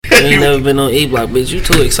ain't never been on E Block, bitch. You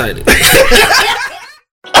too excited.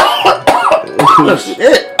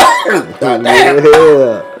 Shit.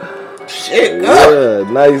 Yeah. Shit, God.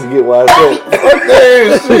 Yeah, now you get why I said. Fuck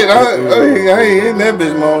that shit. I ain't in that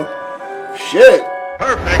bitch, man. Shit.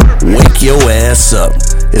 Perfect. Wake your ass up.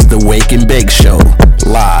 It's the Wake and Bake Show.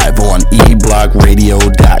 Live on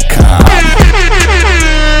eblockradio.com.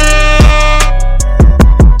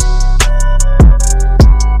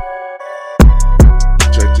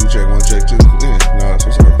 Check two, check one, check two. Yeah, no, that's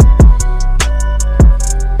what's up.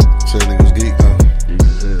 Said niggas geek, huh?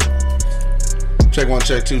 Check one,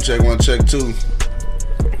 check two, check one, check two.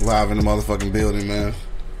 Live in the motherfucking building, man.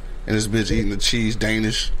 And this bitch eating the cheese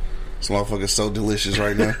Danish. This motherfucker's so delicious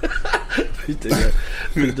right now. You think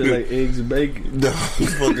like eggs and bacon? No,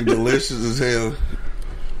 it's fucking delicious as hell.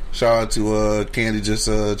 Shout out to Candy just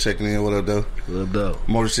checking in. What up, though? What up, though?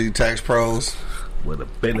 Motor City Tax Pros. What the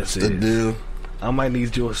business The is. deal. I might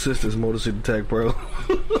need your assistance, Motor City Tech Pro.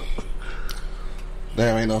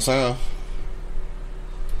 Damn, ain't no sound.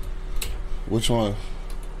 Which one?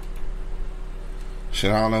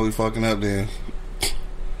 Shit, I don't know. We fucking up then.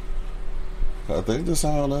 I think the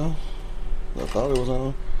sound now. I thought it was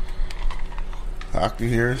on. I can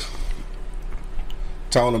hear it.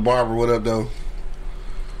 Tone the Barber, what up, though?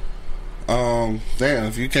 Damn,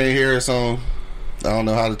 if you can't hear us on, I don't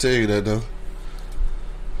know how to tell you that, though.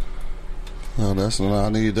 Oh, that's not, I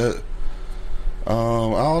need that. I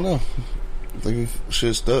don't know. I think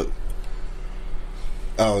shit stuck.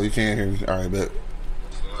 Oh, you can't hear me. Alright, bet.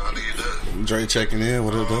 I need that. Dre checking in,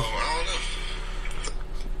 what up, though?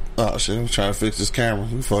 Oh shit, I'm trying to fix this camera.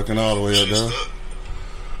 We fucking all the way up, though.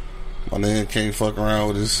 My nigga can't fuck around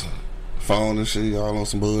with his phone and shit. Y'all on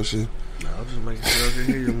some bullshit. Nah, I'm just making sure I can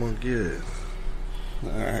hear you, monkey.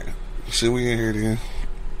 Alright. Shit, we in here then.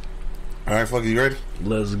 Alright, fuck it, you ready?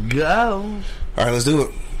 Let's go. Alright, let's do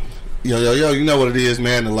it. Yo, you know what it is,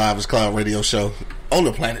 man. The Live is Cloud radio show on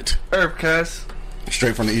the planet. Earthcast.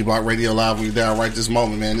 Straight from the E-Block Radio Live. We down right this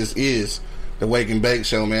moment, man. This is the Wake and Bake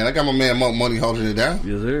Show, man. I got my man Monk Money holding it down.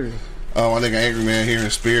 Yes, sir. My nigga Angry Man here in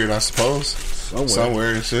spirit, I suppose.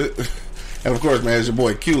 Somewhere and shit. And of course, man, it's your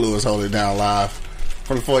boy Q Lewis holding it down live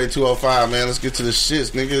from the 48205, man. Let's get to the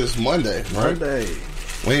shits, nigga. It's Monday, right? Monday.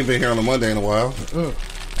 We ain't been here on a Monday in a while.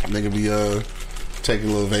 Nigga be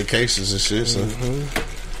taking little vacations and shit. So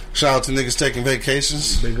shout out to niggas taking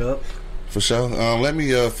vacations. Big up. For sure. Let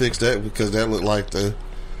me fix that because that looked like that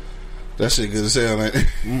shit good as hell, man.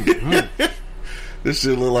 This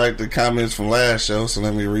shit look like the comments from last show, so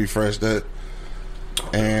let me refresh that.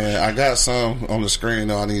 And I got some on the screen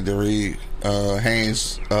though I need to read.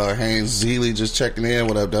 Haynes Zeeley just checking in.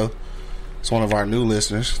 What up, though? It's one of our new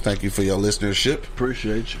listeners. Thank you for your listenership.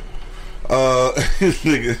 Appreciate you.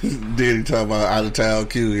 Nigga, Diddy talking about out of town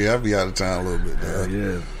Q. Yeah, I be out of town a little bit, dog.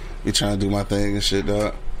 Yeah. Be trying to do my thing and shit,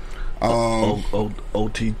 dog.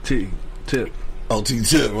 OTT tip. OT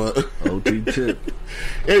tip, what? OT tip.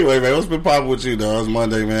 Anyway, man, what's been popping with you, dog? It's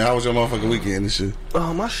Monday, man. How was your motherfucking weekend and shit?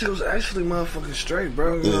 My shit was actually motherfucking straight,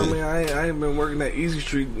 bro. You know what I mean? I ain't been working at Easy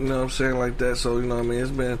Street, you know what I'm saying, like that. So, you know what I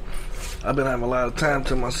mean? I've been having a lot of time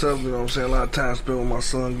to myself, you know what I'm saying? A lot of time spent with my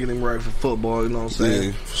son, getting him ready for football, you know what I'm saying?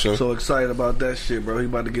 Yeah, for sure. So excited about that shit, bro. He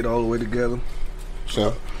about to get all the way together.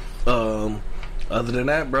 Sure. Other than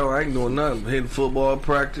that, bro, I ain't doing nothing. Hitting football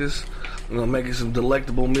practice, you know, making some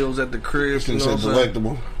delectable meals at the crib. You know what I'm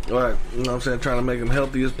delectable. saying? All right, you know what I'm saying? Trying to make them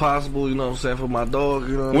healthy as possible, you know what I'm saying, for my dog,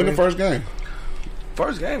 you know what I mean? When the first game?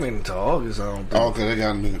 First game ain't until August, I don't think. Oh, okay, they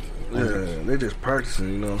got a minute. Yeah, they just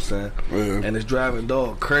practicing, you know what I'm saying? Yeah. And it's driving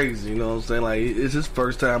dog crazy, you know what I'm saying? Like, it's his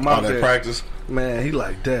first time out there. Practice? Man, he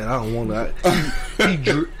like, Dad, I don't want to.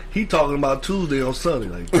 He talking about Tuesday on Sunday.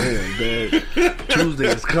 Like, damn, Dad, Tuesday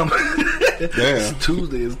is coming. Damn.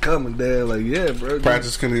 Tuesday is coming, Dad. Like, yeah, bro.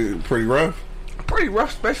 Practice can be pretty rough? Pretty rough,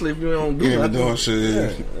 especially if you don't do nothing. doing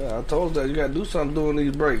shit. Yeah, I told you that you got to do something during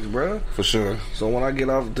these breaks, bro. For sure. So when I get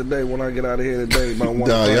out of here today, about 1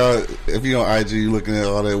 Dog, y'all, if you on IG looking at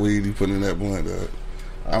all that weed you putting in that blunt, dog,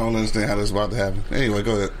 I don't understand how that's about to happen. Anyway,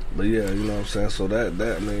 go ahead. But yeah, you know what I'm saying? So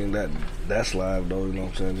that's live, though, you know what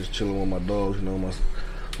I'm saying? Just chilling with my dogs, you know,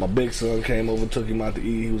 my big son came over, took him out to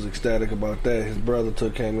eat. He was ecstatic about that. His brother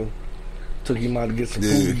took him out to get some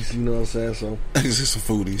foodies, you know what I'm saying? So just some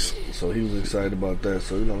foodies. So he was excited about that.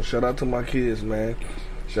 So, you know, shout out to my kids, man.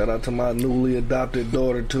 Shout out to my newly adopted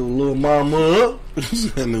daughter, too, little mama.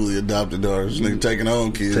 Newly adopted daughter. This nigga taking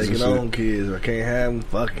on kids. Taking on kids. I can't have them.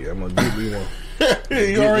 Fuck it. I'm going to give me one.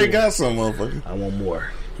 You already got some, motherfucker. I want more.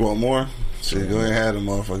 You want more? Shit, go ahead and have them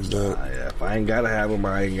motherfuckers, dog. Yeah, if I ain't got to have them,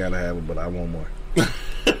 I ain't got to have them, but I want more.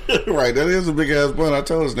 Right, that is a big ass blunt. I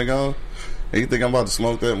told this nigga, Hey, you think I'm about to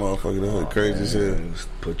smoke that motherfucker? That crazy as hell.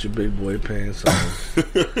 Put your big boy pants on.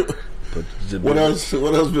 What else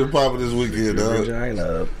been popping this weekend, dog? Vagina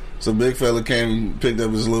up. So big fella came and picked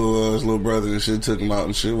up his little brother and shit, took him out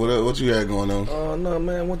and shit. What you had going on? Oh no,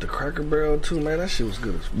 man! Went to Cracker Barrel too, man. That shit was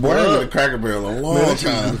good as fuck. Boy, I went to Cracker Barrel a long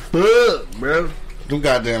time. Fuck, bro. Them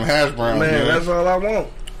goddamn hash browns, man. That's all I want.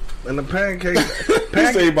 And the pancakes.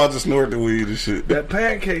 You say you about to snort the weed and shit. That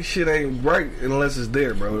pancake shit ain't right unless it's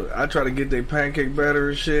there, bro. I try to get their pancake batter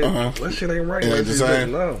and shit. That shit ain't right. Ain't the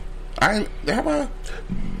same? No. I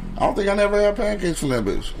don't think I never had pancakes from that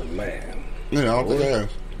bitch. Man. Yeah, I don't think I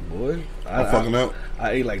have. Boy. I'm fucking up.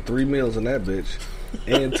 I ate like 3 meals in that bitch.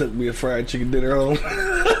 And took me a fried chicken dinner home.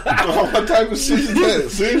 What type of shit is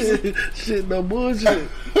that? Seriously? Shit, no bullshit.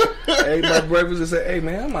 I ate my breakfast and said, hey,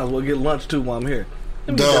 man, I might as well get lunch too while I'm here.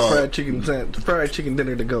 Let me get that fried chicken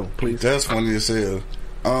dinner to go, please. That's funny as hell.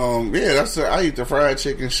 Yeah, I eat the fried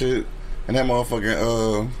chicken shit and that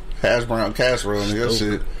motherfucking hash brown casserole and that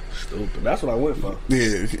shit. Stupid. That's what I went for.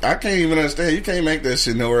 Yeah, I can't even understand. You can't make that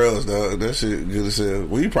shit nowhere else, dog. That shit good as hell.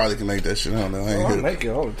 Well, you probably can make that shit. I don't know. I make it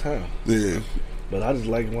all the time. Yeah. But I just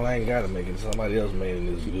like when I ain't gotta make it. Somebody else made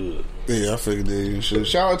it. It's good. Yeah, I figured that and shit.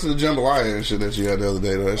 Shout out to the jambalaya and shit that you had the other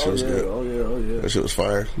day, though. That shit was good. Oh yeah. That shit was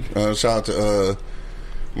fire. Shout out to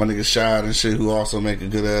my nigga Shad and shit, who also make a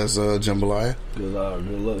good ass jambalaya. Good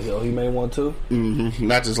look. Yo, he made one too. Mm-hmm.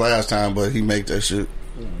 Not just last time, but he make that shit.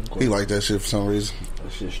 He like that shit for some reason.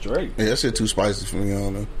 That shit straight. Yeah, that shit too spicy for me. I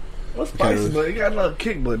don't know. What's spicy, but it got a little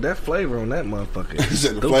kick, but that flavor on that motherfucker. You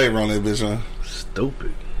said the flavor on that bitch, huh?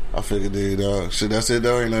 Stupid. I figured, dude, dog. Shit, that's it,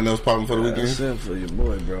 though. Ain't nothing else popping for the weekend. That's it for your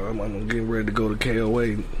boy, bro. I'm getting ready to go to KOA.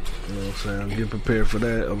 You know what I'm saying? I'm getting prepared for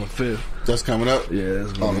that on the 5th. That's coming up? Yeah,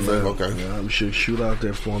 that's on going the 5th. Okay. Yeah, I should shoot out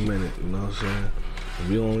there for a minute. You know what I'm saying? If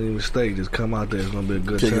you don't even stay, just come out there. It's gonna be a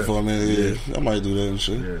good time. Kick it for a minute. Yeah, I might do that and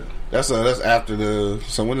shit. Yeah. That's after the.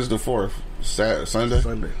 So when is the 4th? Sunday.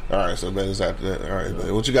 Sunday. All right, so that is after that. All right,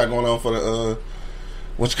 yeah. What you got going on for the?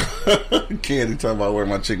 What you Candy talking about where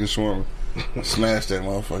my chicken shawarma? Smash that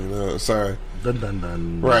motherfucker. Sorry. Dun dun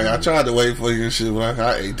dun. Right, I tried to wait for you and shit, but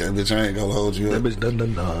I ate that bitch. I ain't gonna hold you up. That bitch dun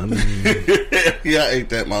dun dun. Yeah, I ate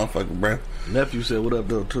that motherfucker, bro. Nephew said, "What up,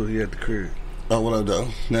 though?" Too. He at the crib. Oh, what up, though?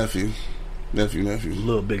 Nephew.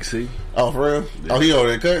 Little Big C. Oh, for real? Yeah. Oh, he over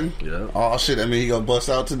there cutting? Yeah. Oh, shit, I mean, he gonna bust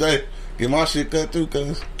out today. Get my shit cut, too,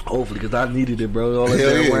 cuz. Hopefully, because I needed it, bro. All that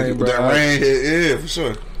rain, bro. That rain hit, yeah, for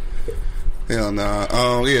sure. Hell nah.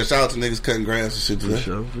 Yeah, shout out to niggas cutting grass and shit today. For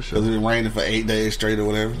sure. Because it been raining for 8 days straight or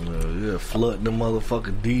whatever. Yeah, flooding the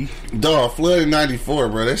motherfucker D. Dog, flood in 94,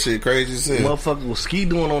 bro. That shit crazy as hell. Motherfucker was ski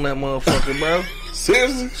doing on that motherfucker, bro.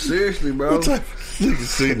 Seriously? Seriously, bro. What type of nigga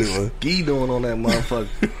ski doing? Ski doing on that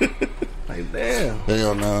motherfucker. Like, damn.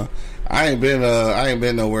 Hell nah. I ain't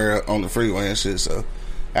been nowhere on the freeway and shit, so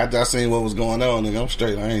after I seen what was going on, nigga, I'm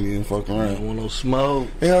straight. I ain't even fucking around. Don't want no smoke.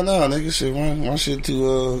 Hell no, nigga. Shit, my shit too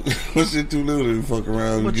little to fuck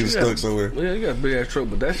around and get stuck somewhere. Yeah, you got a big ass truck,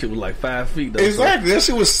 but that shit was like 5 feet though. Exactly, so. That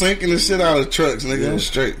shit was sinking the shit out of trucks, nigga. I'm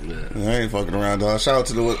straight. Yeah. I ain't fucking around, dog. Shout out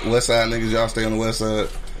to the west side niggas. Y'all stay on the west side.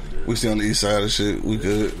 We stay on the east side of shit. We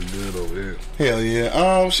good. We good over here. Hell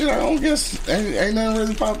yeah. Shit, I don't guess ain't nothing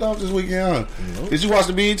really popped off this weekend, huh? Nope. Did you watch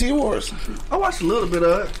the BET Awards? I watched a little bit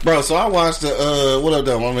of it. Bro, so I watched the what up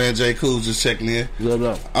though? My man J. Cool just checking in.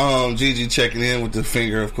 What up? Gigi checking in with the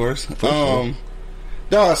finger, of course. Dog,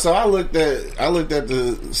 so I looked at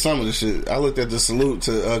some of the shit. I looked at the salute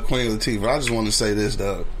to Queen Latifah. I just want to say this,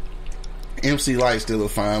 dog. MC Lyte still a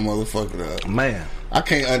fine motherfucker, dog. Man. I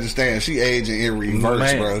can't understand. She aging in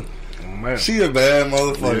reverse, bro. Man. She a bad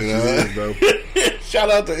motherfucker, yes, dog. Shout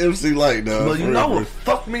out to MC Lyte, dog. But you know what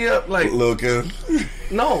fucked me up? Like Lil' Kim.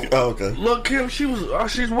 No. Oh, okay. Lil' Kim, she's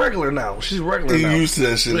regular now. She's regular now. You used to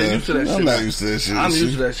that shit now. Used to that I'm shit not now. used to that shit. I'm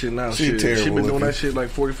used to that shit now. She terrible. She been doing that shit like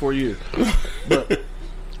 44 years. But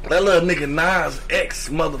that little nigga Nas X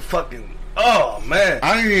motherfucking. Oh man,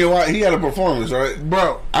 I didn't even watch. He had a performance, right,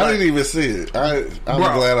 bro? I didn't even see it. I'm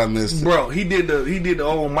glad I missed it, bro. He did the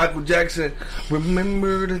old Michael Jackson.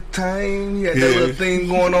 Remember the time he had that little thing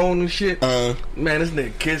going on and shit. Man, this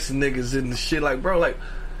nigga kissing niggas in the shit, like bro, like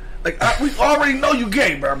we already know you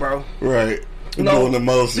gay, bro. Right. Doing the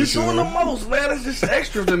most. Just doing the most, man. That's just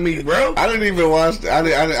extra to me, bro. I didn't even watch it.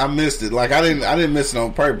 I missed it. Like I didn't miss it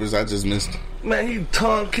on purpose. I just missed it. Man, he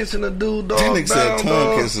tongue kissing a dude, dog. That nigga said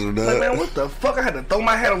tongue kissing a dog. Like, man, what the fuck? I had to throw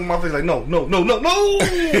my hat over my face. Like, no. Like,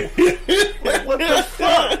 what the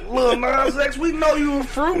fuck, Lil Nas X? We know you a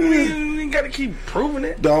fruit. We ain't You gotta keep proving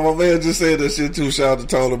it. No, my man just said that shit too. Shout out to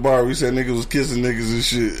Taylor Barber. He said niggas was kissing niggas and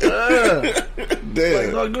shit. Damn.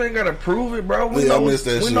 Like, dog, you ain't gotta prove it, bro. We Yeah, I know missed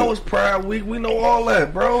that we shit. know it's Pride Week. We know all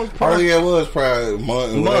that, bro. It's Pride. Oh yeah, it was Pride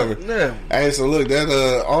Month and whatever. Yeah. Hey, so look,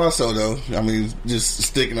 that also though, I mean, just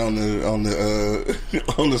sticking on the on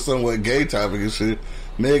the somewhat gay topic and shit.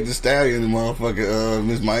 Meg Thee Stallion and motherfucking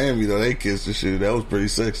Miss Miami though, they kissed and shit. That was pretty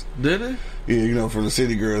sexy. Did it? Yeah, you know, for the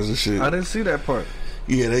city girls and shit. I didn't see that part.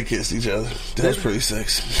 Yeah, they kissed each other. That was pretty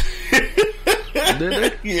sexy. Did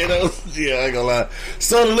they? Yeah, I ain't gonna lie.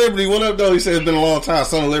 Son of Liberty, what up though? He said it's been a long time.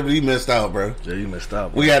 Son of Liberty, you missed out, bro. Yeah, you missed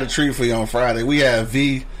out. We had a treat for you on Friday. We had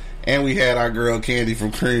V, and we had our girl Candy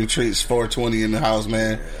from Cream Treats 420 in the house,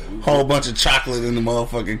 man. Whole bunch of chocolate in the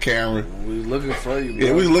motherfucking camera. We was looking for you, bro.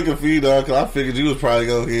 Yeah, we was looking for you, dog, because I figured you was probably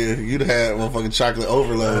go here. You'd have had motherfucking chocolate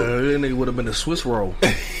overload. That nigga would have been a Swiss roll.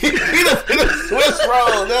 He'd have been a Swiss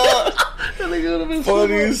roll, dog. That nigga would have been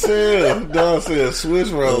Funny as hell. Dog said Swiss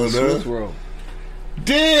roll, Swiss dog. roll.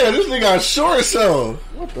 Damn, this nigga got shorts on.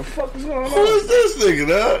 What the fuck is going on? Who is this nigga,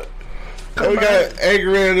 dog? We got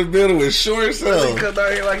Angry in the middle with shorts He on. come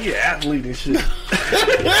down here like he an athlete and shit.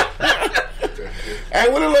 Hey,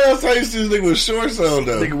 when the last time you see this nigga with shorts on,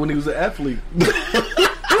 though? Nigga when he was an athlete.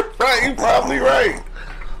 Right, you probably right.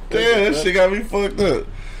 Damn, that shit got me fucked up.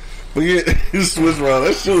 But yeah, Swiss roll.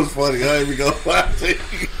 That shit was funny. I ain't even gonna lie to you.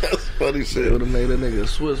 That's funny They shit. would have made that nigga a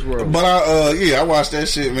Swiss roll. But I watched that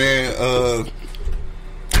shit, man.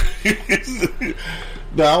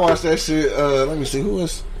 No, I watched that shit. Let me see who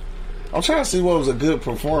was. I'm trying to see what was a good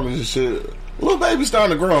performance and shit. Lil Baby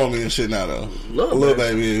starting to grow on me and shit now though. Lil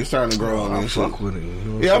Baby, yeah, he's starting to grow on me I and shit. fuck with him. You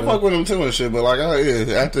know what Yeah, I I'm fuck with him too and shit. But like,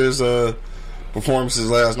 after his performances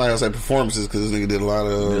last night, I say performances because this nigga did a lot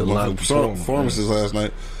of performances last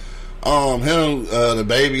night. Him, the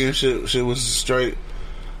baby and shit was straight.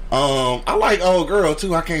 I like old girl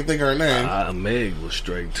too. I can't think of her name. Meg was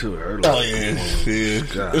straight too. Her Oh yeah.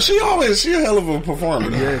 But she a hell of a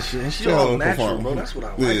performer. Yeah, she all natural, bro. That's what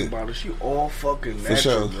I like about her. She all fucking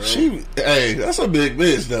natural, For sure. bro. Hey, that's a big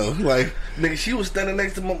bitch though. Like, nigga, she was standing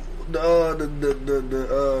next to the one of the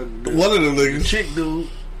niggas, chick dude,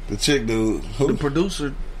 the chick dude, the who?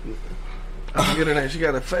 producer. I forget her name. She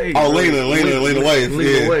got a fade. Oh, Lena Waithe. Lena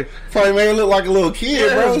Waithe. Probably made her look like a little kid,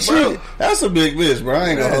 Yes, bro. bro. That's a big bitch, bro. I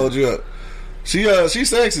ain't gonna hold you up. She's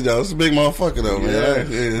sexy though. It's a big motherfucker though, man.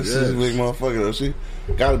 She's a big motherfucker though. She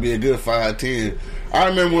gotta be a good 5'10". I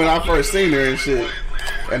remember when I first seen her and shit,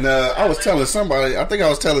 and I was telling somebody, I think I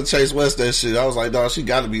was telling Chase West that shit. I was like, dog, she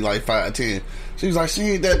gotta be like 5'10". She was like, she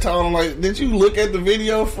ain't that tall. I'm like, did you look at the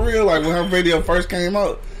video for real? Like when her video first came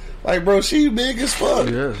out? Like, bro, she big as fuck.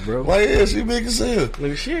 Yes, bro. Like, yeah, she big as hell.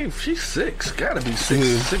 Nigga, she's 6. Gotta be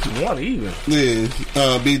 6'1" even. Yeah.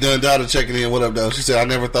 B Dun Dada checking in. What up, though? She said, I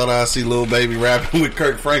never thought I'd see Lil Baby rapping with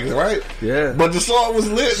Kirk Franklin, right? Yeah. But the song was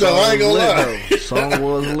lit, though. I ain't gonna lie. Song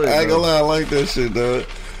was lit. I ain't gonna lie. I like that shit, dog.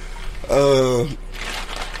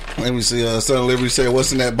 Let me see. Son of Liberty said,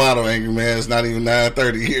 what's in that bottle, Angry Man? It's not even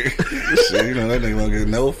 9:30 here. Shit, you know, that nigga don't give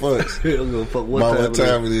no fucks. He don't give a fuck About what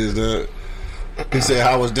time it is, dog. He said,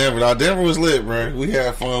 how was Denver? Now, Denver was lit, bro. We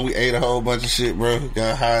had fun. We ate a whole bunch of shit, bro.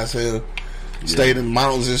 Got high as hell. Stayed in the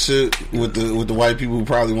mountains and shit with the white people who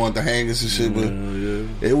probably wanted to hang us and shit, but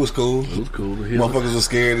it was cool. It was cool. The Motherfuckers were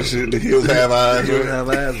scared and shit. The hills have eyes. hills have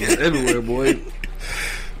eyes everywhere, boy.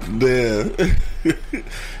 Damn.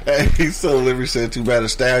 Hey, so Liberty said, too bad a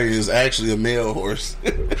stallion is actually a male horse.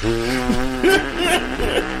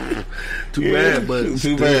 Too bad, but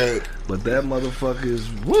too bad. But that motherfucker is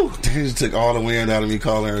woo. He just took all the wind out of me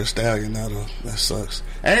calling her a stallion now, though. That sucks.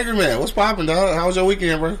 Angry Man, what's poppin', dog? How was your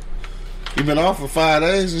weekend, bro? You been off for 5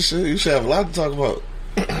 days and shit. You should have a lot to talk about.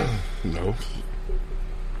 No.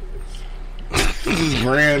 Just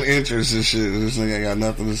grand interest and shit. This nigga ain't got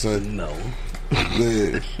nothing to say. No.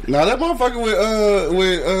 Yeah. Now that motherfucker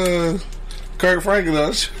with Kirk Franklin,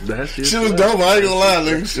 though, That shit was dope. I ain't gonna lie,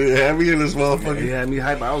 nigga. Shit had me in this motherfucker. He had me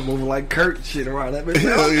hype. I was moving like Kurt shit around that bitch.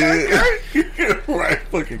 Hell yeah. Kurt. Right,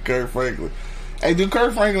 fucking Kirk Franklin. Hey, do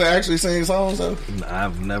Kirk Franklin actually sing songs though?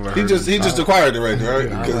 I've never heard. He just a choir director,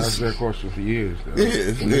 right? I've asked that question for years. Yeah.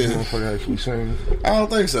 This motherfucker actually sings. I don't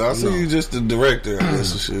think so. I see you just the director, I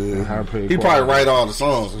guess, and shit. High-paid He probably choir. write all the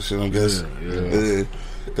songs and shit, I'm guessing. Yeah.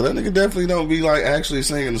 Cause that nigga definitely don't be like actually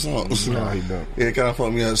singing the songs. No, he don't. Yeah, it kind of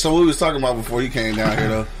fucked me up. So what we was talking about before you came down here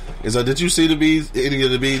though is did you see any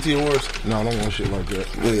of the BET Awards? No, I don't want shit like that.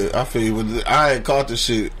 Yeah, I feel you. But I had caught the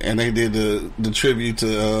shit and they did the tribute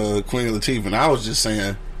to Queen Latifah, and I was just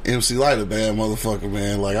saying MC Lyte a bad motherfucker,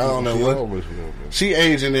 man. Like I don't know She what always was, man. she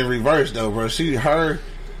aging in reverse though, bro.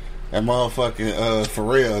 That motherfucking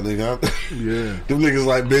Pharrell, nigga. Yeah. Them niggas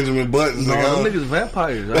like Benjamin Buttons. No, nigga. them niggas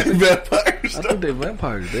vampires. They vampires. I think they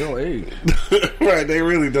vampires. They don't age. Right, they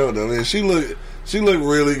really don't though. Man, she look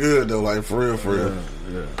really good though. Like for real.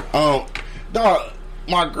 Yeah. Dog,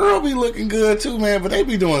 my girl be looking good too, man. But they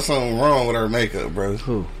be doing something wrong with her makeup, bro.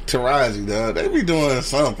 Who? Taraji, dog. They be doing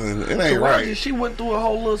something. It ain't Taraji, right. she went through a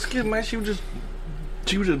whole little skit, man. She was just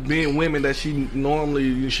being women that she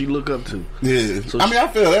look up to. Yeah. So I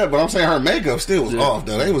feel that, but I'm saying her makeup still was off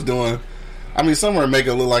though. They was doing. Some of her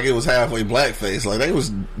makeup looked like it was halfway blackface. Like they was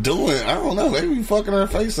doing, I don't know, they be fucking her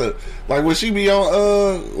face up. Like when she be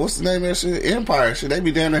on what's the name of that shit? Empire shit. They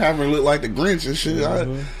be damn near having her look like the Grinch and shit.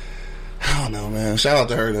 Mm-hmm. I don't know, man. Shout out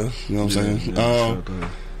to her though. You know what I'm saying?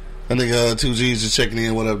 I think 2G's just checking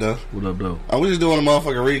in. What up, though? What up, though? We just doing a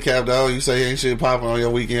motherfucking recap, though. You say ain't shit popping on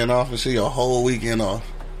your weekend off, and shit your whole weekend off,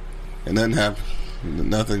 and nothing happened.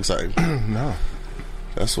 Nothing exciting. No.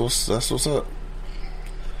 That's what's up.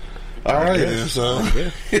 All right, then. So,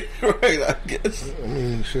 right, I guess. I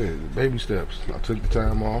mean, shit, baby steps. I took the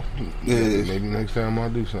time off. Yeah. Maybe next time I'll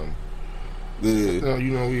do something.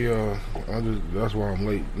 Yeah. That's why I'm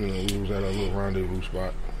late. You know, we was at a little rendezvous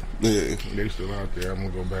spot. Yeah. They still out there. I'm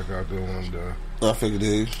gonna go back out there when I'm done. I figured,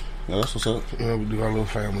 dude. Yeah, that's what's up. You know, we do our little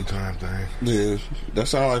family time thing. Yeah. That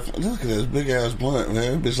sound like, look at this big ass blunt,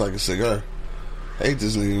 man. Bitch like a cigar. Hate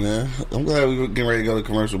this nigga, man. I'm glad we getting ready to go to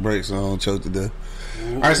commercial break so I don't choke to death.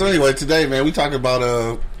 All right, so anyway, today, man, we talking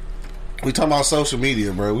about social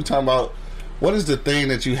media, bro. We talking about what is the thing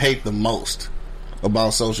that you hate the most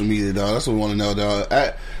about social media, dog. That's what we want to know, dog.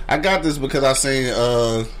 I got this because I seen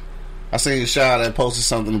a shot that posted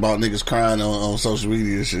something about niggas crying on social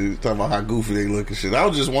media and shit, talking about how goofy they look and shit. I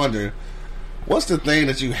was just wondering, what's the thing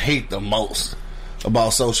that you hate the most about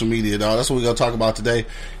social media, dog? That's what we're gonna talk about today.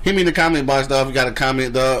 Hit me in the comment box, dog, if you got a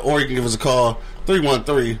comment, dog, or you can give us a call,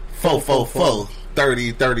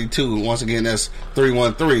 313-444-3032. Once again, that's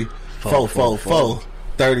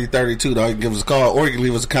 313-444-3032, dog. You can give us a call, or you can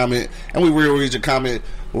leave us a comment, and we will read your comment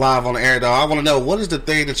live on the air, dog. I want to know, what is the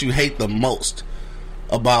thing that you hate the most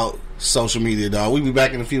about social media, dog? We'll be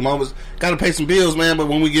back in a few moments. Gotta pay some bills, man, but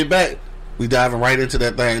when we get back, we diving right into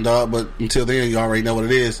that thing, dog. But until then, you already know what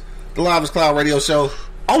it is. The Live is Cloud radio show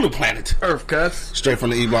on the planet Earth, cuz. straight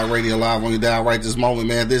from the E-Block Radio live on your dial right this moment,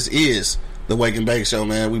 man. This is the Wake and Bake Show,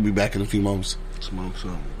 man. We'll be back in a few moments. Smoke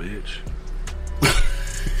something, bitch.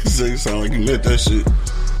 So you sound like you meant that shit.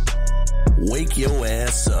 Wake your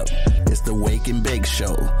ass up. It's the Wake and Bake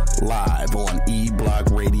Show, live on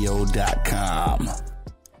eblockradio.com.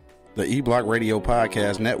 The E-Block Radio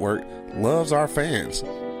Podcast Network loves our fans,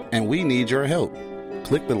 and we need your help.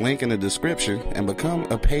 Click the link in the description and become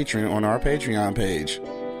a patron on our Patreon page.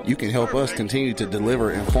 You can help us continue to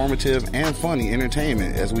deliver informative and funny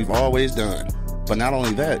entertainment as we've always done. But not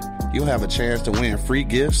only that, you'll have a chance to win free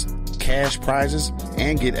gifts, cash prizes,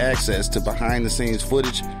 and get access to behind-the-scenes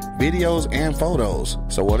footage, videos, and photos.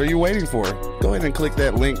 So what are you waiting for? Go ahead and click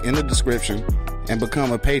that link in the description and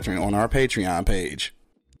become a patron on our Patreon page.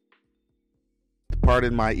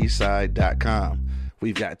 PardonMyEastside.com.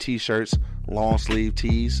 We've got t-shirts, long sleeve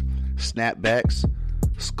tees, snapbacks,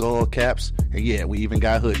 skull caps, and yeah, we even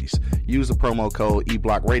got hoodies. Use the promo code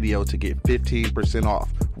eBlockRadio to get 15%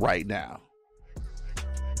 off right now.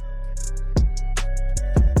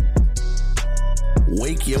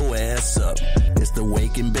 Wake your ass up. It's the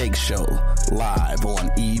Wake and Bake Show, live on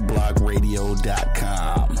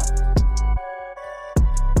eblockradio.com.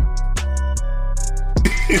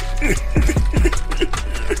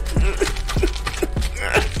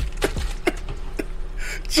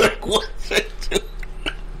 Check one, check two.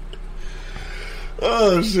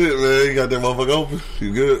 Oh shit, man! You got that motherfucker open?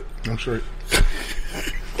 You good? I'm straight.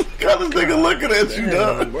 Got this nigga looking at you,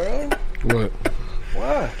 dog. Bro. What?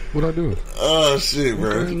 Why? What I do? Oh shit,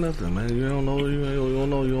 bro! Ain't nothing, man. You don't know.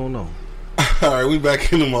 You don't know. All right, we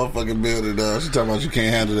back in the motherfucking building, dog. She talking about you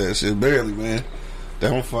can't handle that shit. Barely, man.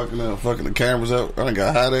 Damn, fucking the cameras up. I done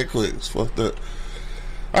got high that quick. It's fucked up.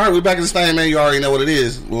 All right, we back in this thing, man. You already know what it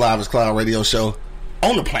is. Live is Cloud Radio Show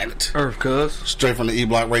on the planet. Earth, cuz. Straight from the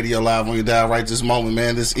E-Block Radio live on your dial right this moment,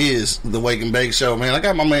 man. This is the Wake and Bake Show, man. I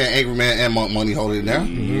got my man Angry Man and Monk Money holding it down.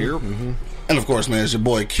 Mm-hmm. And of course, man, it's your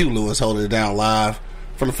boy Q Lewis holding it down live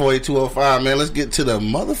from the 48205, man. Let's get to the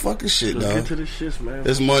motherfucking shit, dog. Let's get to the shits, man.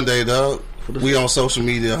 It's Monday, dog. For the We shit. on social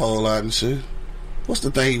media a whole lot and shit. What's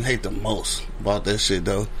the thing you hate the most about that shit,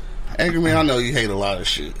 though? Angry Man, I know you hate a lot of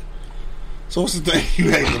shit. So what's the thing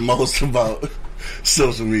you hate the most about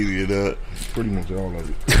social media, dog? Pretty much all of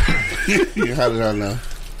it. How did I know?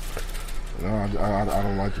 No, I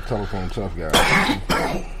don't like the telephone tough guys.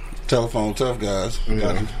 Telephone tough guys. Yeah.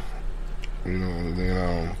 Got you. You know, and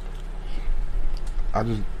then I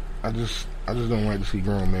just don't like to see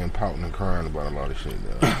grown men pouting and crying about a lot of shit.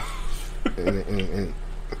 and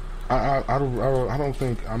I don't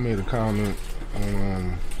think I made a comment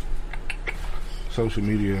on social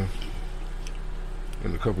media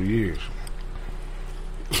in a couple of years.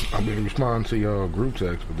 I've been responding to y'all group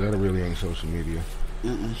text, but that really ain't social media.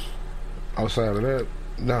 Outside of that,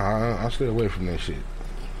 nah, I stay away from that shit.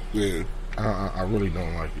 Yeah. I really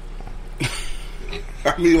don't like it.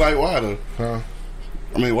 I mean, like, why though? Huh?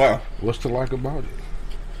 I mean, why? What's to like about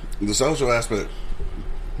it? The social aspect.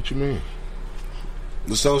 What you mean?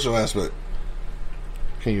 The social aspect.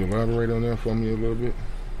 Can you elaborate on that for me a little bit?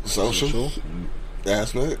 Social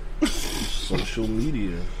aspect. Social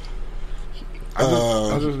media.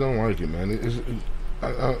 I just don't like it, man.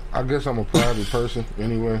 I guess I'm a private person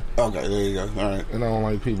anyway. Okay, there you go. All right. And I don't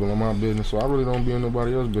like people in my business, so I really don't be in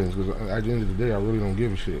nobody else's business. Because at the end of the day, I really don't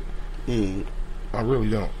give a shit. I really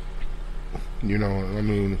don't. You know, I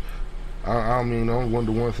mean,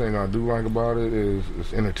 the one thing I do like about it is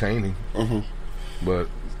it's entertaining. But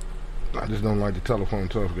I just don't like the telephone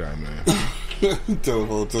tough guy, man.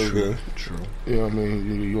 Telephone tough guy. True. You know what I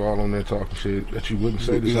mean? You all on there talking shit that you wouldn't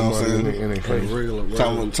say to somebody in their face.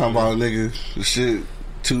 Talking about a nigga, shit,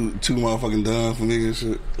 too motherfucking done for nigga and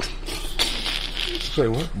shit. Say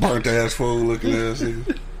what? Burnt ass fool looking ass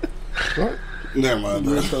nigga. What? Never mind,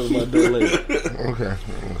 bro. We'll talk about that later. Okay. I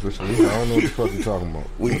don't know what the fuck you're talking about.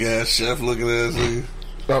 Weak ass chef looking ass nigga.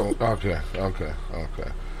 Oh, okay.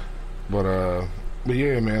 But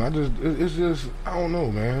yeah, man, it's just, I don't know,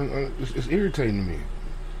 man. It's irritating to me.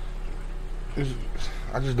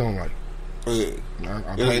 I just don't like it.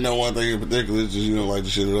 Yeah. It ain't no one thing in particular. It's just you don't like the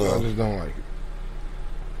shit at all. I just don't like it.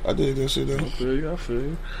 I did that shit though. I feel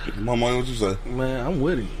you. Mama, what you say? Man, I'm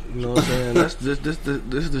with it. You know what I'm saying?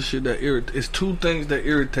 This is the shit that irritates. It's two things that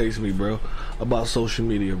irritates me, bro, about social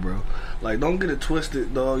media, bro. Like, don't get it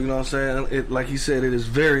twisted, dog. You know what I'm saying? Like he said, it is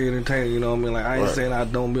very entertaining. You know what I mean? Like, I ain't saying I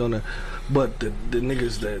don't be on there, but the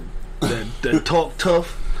niggas that talk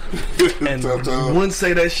tough and wouldn't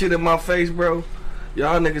say that shit in my face, bro.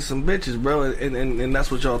 Y'all niggas some bitches, bro, and that's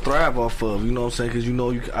what y'all thrive off of. You know what I'm saying? Because you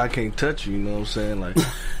know I can't touch you. You know what I'm saying? Like,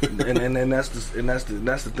 and that's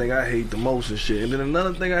the thing I hate the most and shit. And then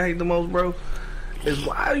another thing I hate the most, bro, is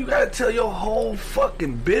why you gotta tell your whole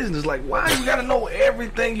fucking business. Like, why you gotta know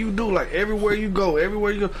everything you do? Like, everywhere you go.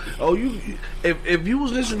 Oh, if you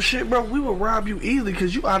was in some shit, bro, we would rob you easily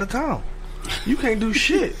because you out of town. You can't do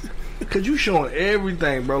shit. Cause you showing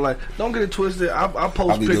everything, bro. Like, don't get it twisted. I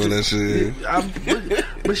post be pictures. Doing that shit.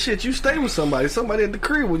 But shit, you stay with somebody at the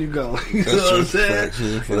crib when you go. You know what I'm saying? Facts.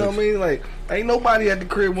 You know what I mean? Like, ain't nobody at the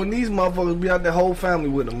crib when these motherfuckers be out their whole family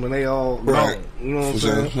with them when they all right. gone. You know what I'm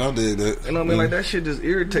saying? I did that. You know what I mean? Like, that shit just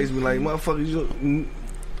irritates me. Like, motherfuckers,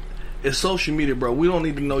 it's social media, bro. We don't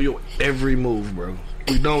need to know your every move, bro.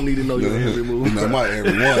 We don't need to know your every move. You know my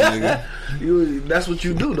every one, nigga. That's what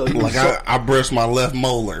you do, though. Like, I brushed my left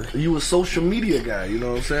molar. You a social media guy, you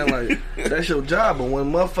know what I'm saying? Like, that's your job. But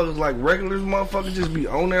when motherfuckers like regulars, motherfuckers just be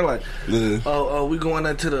on there like, we going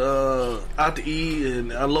out to the out to eat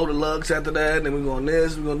and unload the lugs after that, and then we going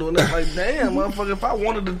this, we gonna do that. Like, damn, motherfucker, if I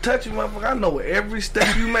wanted to touch you, motherfucker, I know every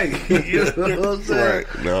step you make. You know what I'm saying?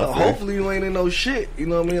 Right. No, hopefully you ain't in no shit. You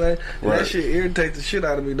know what I mean? Like, that shit irritates the shit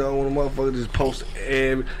out of me, though. When a motherfucker just post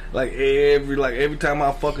every time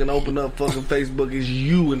I fucking open up fucking Facebook, is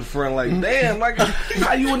you in front. Like, damn, like,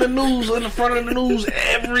 how you in the news, in the front of the news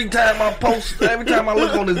every time I post, every time I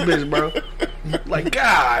look on this bitch, bro. Like,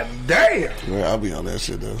 god damn. Yeah, I'll be on that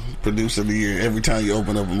shit though. Producer of the year every time you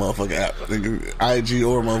open up a motherfucking app, IG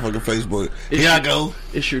or motherfucking Facebook. Here I go.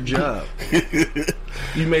 It's your job.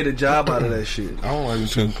 You made a job out of that shit. I don't like when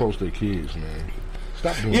people post their kids, man.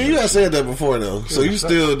 Stop doing you done said that before though. So you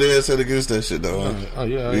still dead set against that shit though. Huh? Oh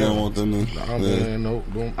yeah. You don't want them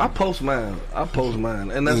to. I post mine,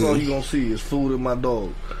 and that's all you gonna see is food and my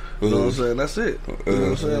dog. You know what I'm saying? That's it. You know what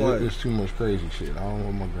I'm saying? Like, it's too much crazy shit. I don't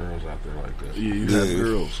want my girls out there like that. Yeah, you have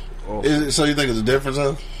girls. So you think it's a difference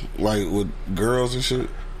though, like with girls and shit?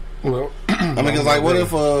 Well, I mean, cause like, what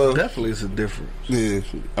if definitely it's a difference. Yeah,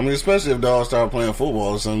 I mean, especially if dog start playing football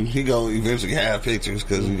or something, he go eventually have pictures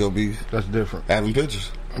because he gonna be that's different having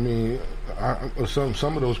pictures. I mean,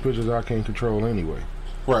 some of those pictures I can't control anyway.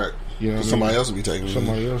 Right. You know, somebody else will be taking them.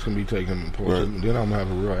 Somebody else can be taking them and posting them. Then I'm gonna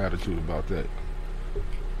have a real attitude about that.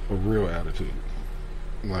 A real attitude.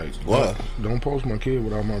 Like, what? Don't post my kid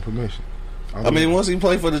without my permission. I mean, once he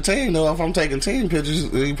play for the team, though, if I'm taking team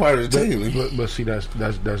pictures, he part of the team. But see, that's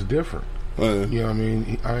different. You know what I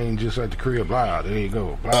mean? I ain't just at the crib. Blah, there you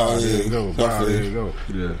go. Blah, there you go. Blah, there you go.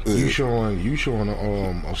 Yeah. You showing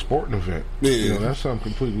a sporting event. Yeah. You know, that's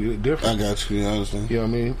something completely different. I got you. I understand. You know what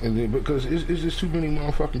I mean? And then, because it's just too many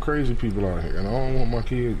motherfucking crazy people out here, and I don't want my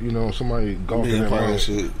kid, you know, somebody golfing Yeah, at probably my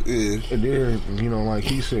shit. Yeah. And then, you know, like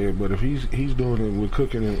he said, but if he's doing it with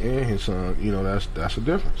cooking and his son, you know, that's a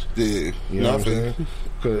difference. Yeah. You know what I'm saying?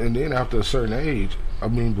 And then after a certain age, I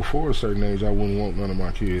mean, before a certain age, I wouldn't want none of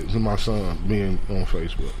my kids and my son being on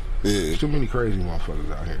Facebook. Yeah. There's too many crazy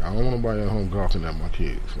motherfuckers out here. I don't want nobody at home golfing at my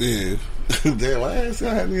kids. Yeah. Damn, I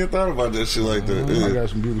hadn't even thought about that shit like that. Yeah. I got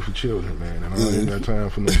some beautiful children, man, and I ain't got time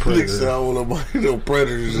for no Nigga predators. said I don't want nobody, no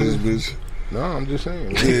predators in this bitch. No, I'm just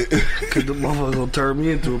saying. Yeah. Cause the motherfucker gonna turn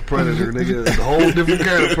me into a predator, nigga. A whole different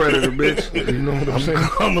kind of predator, bitch. You know what I'm saying?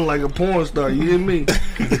 I'm like a porn star. You hear me?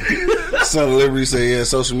 Son of Liberty said, yeah,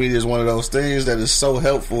 social media is one of those things that is so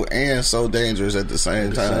helpful and so dangerous at the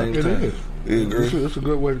same time. It is. You agree? It's a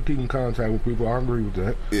good way to keep in contact with people. I agree with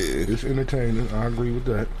that. Yeah. It's entertaining. I agree with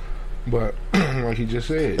that. But like he just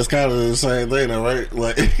said, It's kind of the same thing, though, right?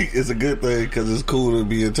 Like, it's a good thing because it's cool to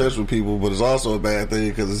be in touch with people, but it's also a bad thing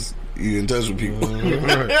because you're in touch with people.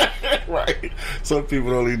 Right. Some people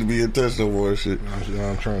don't need to be in touch no more and shit.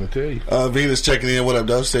 I'm trying to tell you. Venus checking in. What up,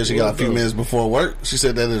 though? Said she got a few minutes before work. She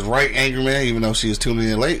said that is right, Angry Man, even though she is tuning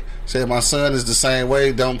in late. Said my son is the same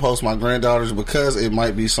way. Don't post my granddaughters because it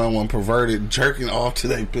might be someone perverted jerking off to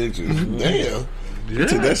their pictures. Damn. Yeah.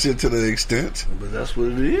 Took that shit to the extent. But that's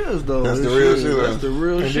what it is, though. That's the real shit, That's though. the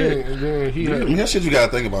real And shit. then he I mean, had, that shit you gotta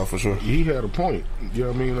think about for sure. he had a point. You know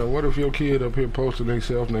what I mean? What if your kid up here posting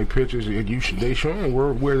themselves and their pictures and they showing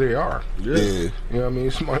where they are? Yeah. You know what I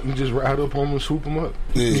mean? Somebody can just ride up on them and swoop them up.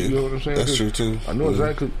 Yeah. You know what I'm saying? That's true, too. I know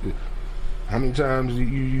exactly how many times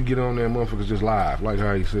you get on there, motherfuckers just live, like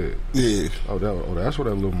how he said. Yeah. Oh, that's what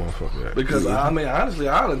that little motherfucker at. Because I mean, honestly,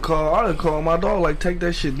 I done call my dog like, take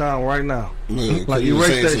that shit down right now. Yeah. Like You erase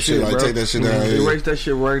saying that some shit, like bro. take that shit down. Yeah. Erase that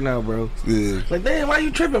shit right now, bro. Yeah. Like, damn, why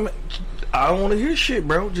you tripping, man? I don't want to hear shit,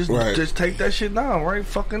 bro. Just take that shit down right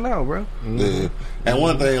fucking now, bro. Yeah. And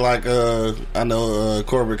one thing, like, I know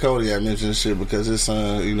Corbett Cody had mentioned shit because his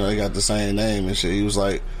son, you know, they got the same name and shit. He was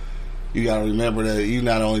like, you gotta remember that you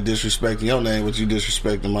not only disrespecting your name, but you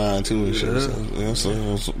disrespecting mine too and shit. So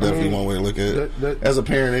that's definitely one way to look at it. As a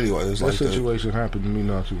parent, anyway, it's That like situation happened to me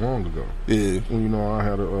not too long ago. Yeah. You know, I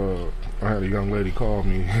had a young lady call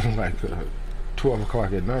me like 12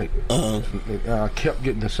 o'clock at night. And I kept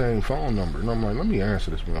getting the same phone number, and I'm like, let me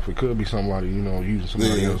answer this motherfucker. It could be somebody, you know, using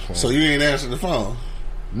somebody else's phone. So you ain't answered the phone?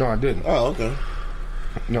 No, I didn't. Oh, okay.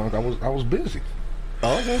 No, I was busy,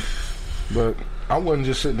 Oh, okay. but I wasn't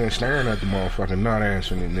just sitting there staring at the motherfucker, not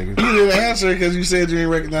answering it, nigga. You didn't answer it because you said you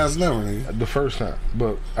didn't recognize the number, nigga. The first time,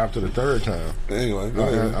 but after the third time, Anyway, go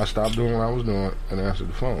ahead. I stopped doing what I was doing and answered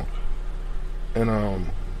the phone. And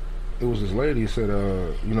it was this lady said,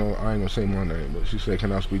 you know, I ain't gonna say my name, but she said,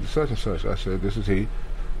 "Can I speak to such and such?" I said, "This is he,"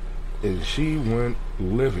 and she went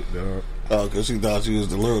livid, dog. Oh, because she thought you was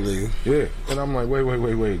the little nigga. Yeah, and I'm like,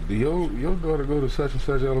 wait. Did your daughter go to such and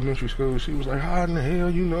such elementary school? She was like, how in the hell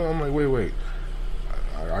you know? I'm like, wait.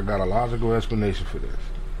 I got a logical explanation for this.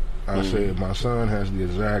 I said, my son has the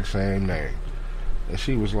exact same name. And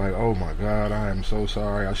she was like, oh my God, I am so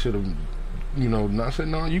sorry. I should have, you know, I said,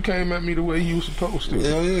 no, you came at me the way you were supposed to.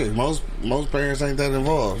 Hell yeah. Most parents ain't that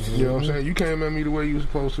involved. You know what I'm saying? You came at me the way you were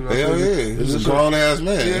supposed to. I Hell said, yeah. It's a grown ass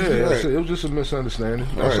man. Yeah, Right. I said, it was just a misunderstanding.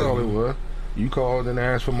 That's Right. all it was. You called and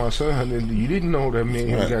asked for my son, and you didn't know that me and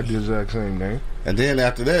him Right. got the exact same name. And then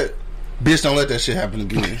after that, bitch, don't let that shit happen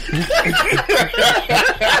again.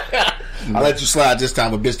 I let you slide this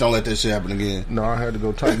time, but bitch, don't let that shit happen again. No, I had to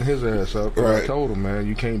go tighten his ass up. Right. I told him, man,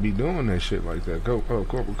 you can't be doing that shit like that. Corporal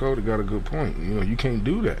Cody got a good point. You know, you can't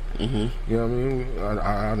do that. Mm-hmm. You know what I mean?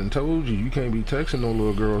 I done told you can't be texting no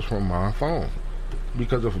little girls from my phone.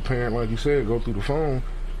 Because if a parent, like you said, go through the phone,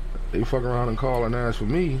 they fuck around and call and ask for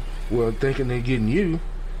me, well, thinking they getting you.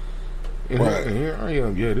 And Right. here I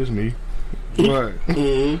am. Yeah, this me. Right.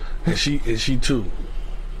 Mm-hmm. And she too.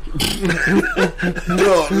 No,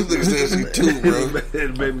 this nigga said she too, bro.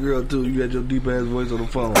 And baby girl too. You got your deep ass voice on the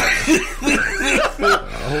phone. I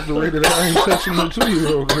hope the rated I ain't texting no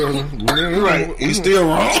 2-year-old girl. Right. You still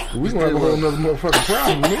wrong. We gonna have a whole nother motherfucking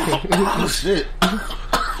problem. Oh, shit.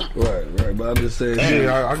 Right. But I'm just saying.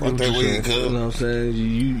 Yeah, I Fuck get what that you're weed, saying. You know what I'm saying?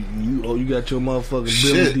 You got your motherfucking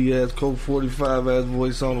Shit. Billy D ass Coke 45 ass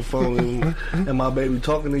voice on the phone and my baby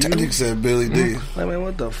talking to That you. nigga said Billy D. Like, man,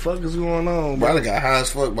 what the fuck is going on, bro? Bro, I got high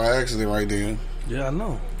as fuck by accident right then. Yeah, I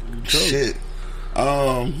know. Shit.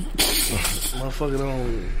 Motherfucker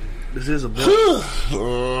don't. This is a book.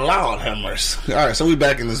 Lord have mercy. All right, so we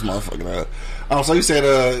back in this motherfucker. So you said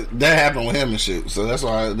that happened with him and shit. So that's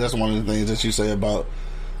why that's one of the things that you say about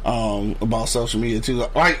social media too.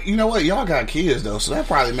 Like, you know what? Y'all got kids though, so that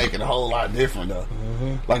probably make it a whole lot different though.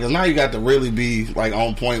 Like, 'cause now you got to really be like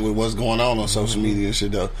on point with what's going on social media and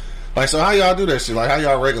shit though. Like, so how y'all do that shit? Like, how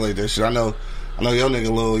y'all regulate that shit? I know your nigga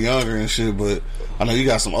a little younger and shit, but I know you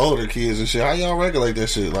got some older kids and shit. How y'all regulate that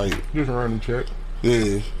shit? Like, Just random check.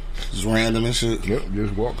 yeah, just random and shit. Yep,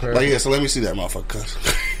 just walk past. Like, yeah, so let me see that motherfucker. Cuz.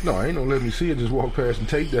 No, ain't no let me see it. Just walk past and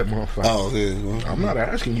take that motherfucker. Oh, yeah. Well, I'm not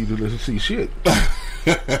asking you to see shit.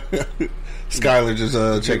 Skylar just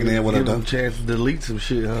checking in with her Give them though. a chance to delete some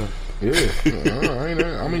shit, huh?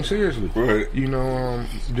 Yeah, I mean seriously. Right. You know,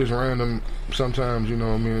 just random. Sometimes, you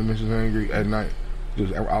know, me and Mrs. Angry at night,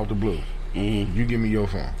 just out the blue. Mm-hmm. You give me your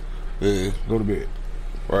phone. Yeah. Go to bed.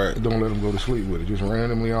 Right. Don't let them go to sleep with it. Just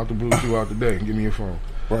randomly out the blue throughout the day. Give me your phone.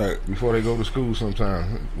 Right. Before they go to school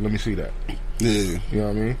sometime, let me see that. Yeah. You know what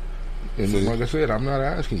I mean? And See. like I said, I'm not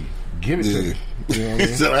asking you. Give it to Yeah. me. You know what I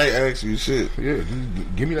mean? So I ain't ask you shit. Yeah, just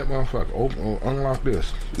give me that motherfucker. Open, unlock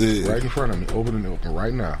this. Yeah. Right in front of me. Open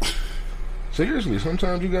right now. Seriously,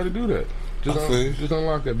 sometimes you got to do that. I feel you. Just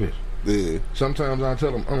unlock that bitch. Yeah. Sometimes I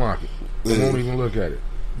tell them, unlock it. They Yeah. won't even look at it.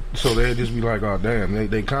 So they'll just be like, oh, damn,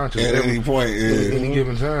 they conscious. At any point, At yeah. any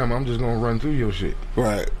given time, I'm just going to run through your shit.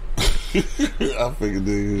 Right. I figured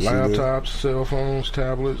that. Laptops, cell phones,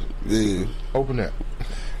 tablets. Yeah. Open that.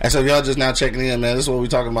 And so if y'all just now checking in, man, this is what we're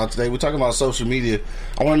talking about today. We're talking about social media.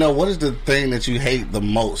 I want to know, what is the thing that you hate the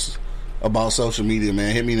most about social media,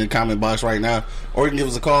 man? Hit me in the comment box right now. Or you can give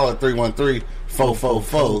us a call at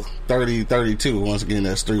 313-444-3032. Once again,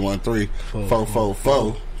 that's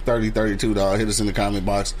 313-444-3032, dog. Hit us in the comment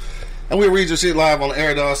box. And we'll read your shit live on the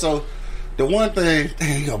air, dog. So, the one thing...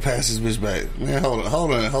 Damn, you gonna pass this bitch back. Man, hold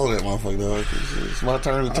that motherfucker, dog. It's my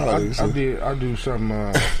turn to talk. I do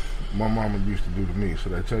something my mama used to do to me, so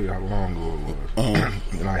they tell you how long ago it was.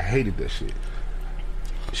 And I hated that shit.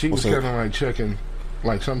 She was kind of like checking,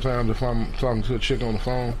 like sometimes if I'm talking to a chick on the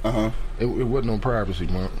phone, it wasn't no privacy,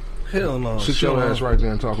 man. Hell no. Sit your ass right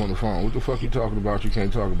there and talk on the phone. What the fuck you talking about? You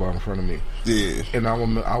can't talk about in front of me. Yeah. And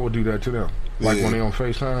I would do that to them. Like when they on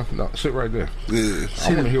FaceTime, no, sit right there. Yeah.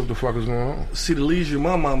 I want to hear what the fuck is going on. See, the leisure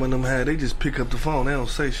my mama and them had, they just pick up the phone. They don't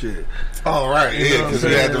say shit. Oh, right. You know Yeah, what I'm because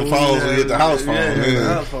we had them phones, we get the house phone. Yeah, Yeah.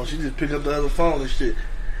 the house phone. She just pick up the other phone and shit.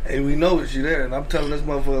 And we know that she there. And I'm telling this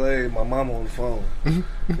motherfucker, hey, my mama on the phone. You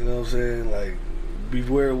know what I'm saying? Like,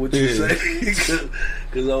 beware of what you say.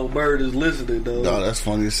 Because old bird is listening, though. No, that's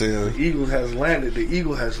funny as hell. The eagle has landed. The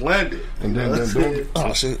eagle has landed. And You know what I'm saying?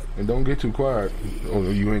 Oh, shit. don't get too quiet. Oh,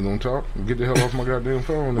 you ain't gonna talk? Get the hell off my goddamn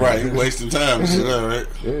phone. Then. Right, you wasting time and shit, all right?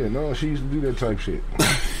 Yeah, no, she used to do that type shit.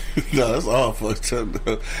 No, that's all fucked up,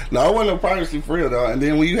 though. No, I wasn't no privacy for real, though. And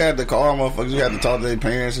then when you had to call motherfuckers, you had to talk to their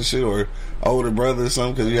parents and shit, or older brother or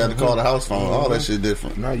something, because you had to call the house phone. All that shit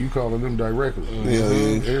different. Now you calling them directly. Yeah.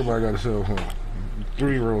 Everybody got a cell phone.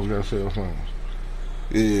 3-year-olds got cell phones.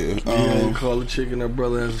 Yeah. You call the chick and her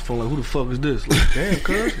brother answers the phone like, who the fuck is this? Like, damn,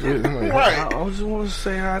 cuz. Right. I just want to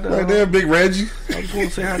say hi to Right there, Big Reggie. I just want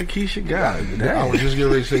to say hi to Keisha. God I damn. was just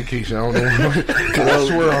getting ready to say Keisha. I don't know. I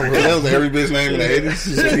swear I That was every bitch name in the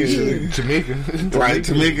 80s. Tamika. Right,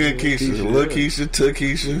 Tamika and Keisha. Lil Keisha,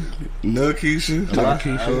 Keisha, No Keisha, A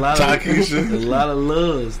lot Keisha. a lot of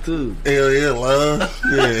loves, too. Hell yeah, love.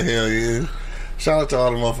 Yeah, hell yeah. Shout out to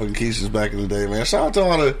all the motherfucking Keishas back in the day, man. Shout out to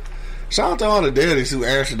all the daddies who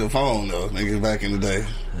answered the phone, though, niggas, back in the day.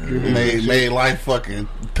 Made life fucking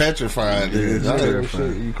petrified, dude.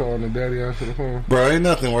 You calling the daddy answer the phone? Bro, ain't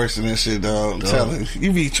nothing worse than that shit, dog. I'm telling you.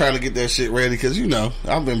 You be trying to get that shit ready, because, you know,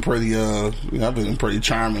 I've been pretty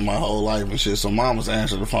charming my whole life and shit, so mama's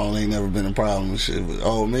answer the phone ain't never been a problem and shit. But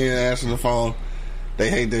old men answer the phone, they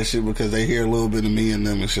hate that shit because they hear a little bit of me and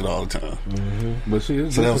them and shit all the time. But see,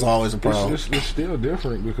 So that was always a problem. It's still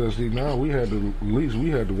different because see, now we had to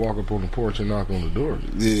walk up on the porch and knock on the door.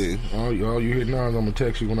 Yeah. All you hear now is I'm gonna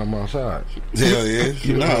text you when I'm outside. Hell yeah.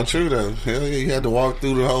 No, true though. Hell yeah. You had to walk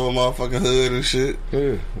through the whole motherfucking hood and shit.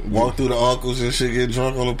 Yeah. Walk through the uncles and shit, get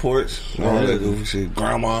drunk on the porch. All that goofy shit.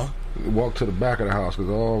 Grandma. Walk to the back of the house because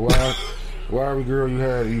why every girl you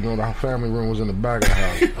had, you know, the family room was in the back of the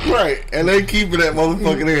house. Right. And they keeping that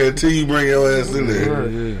motherfucker there until you bring your ass in there.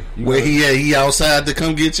 Right, yeah. Where he at? He outside to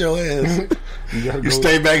come get your ass. You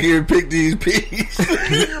stay back here and pick these peas.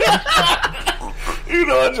 You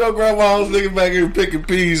know what your grandma was looking back here picking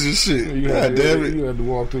peas and shit. God damn it. You had to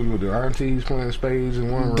walk through with the aunties playing spades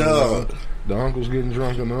in one room. Dog. The uncles getting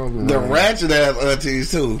drunk in the other room. The ratchet ass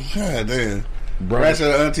aunties too. God damn. Ratchet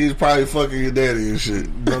aunties probably fucking your daddy and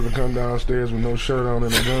shit. Brother come downstairs with no shirt on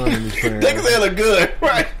and a gun in his pants. Niggas had a gun,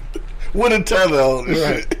 right? with a tether on and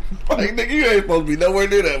shit. Like, nigga, you ain't supposed to be nowhere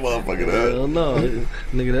near that motherfucker. Hell no.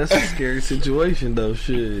 Nigga, that's a scary situation, though.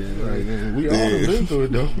 Shit. Like, we all have been through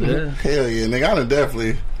it, though. Yeah. Hell yeah, nigga. I done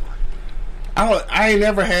definitely. I ain't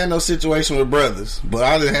never had no situation with brothers, but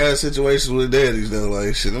I done had situations with daddies though.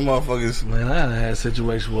 Like shit, them motherfuckers. Man, I done had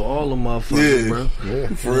situations with all them motherfuckers, bro. Yeah,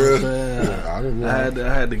 for real.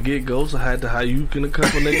 I had to get ghosts. I had to Hayukin a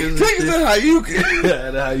couple niggas and shit. Hayukin. I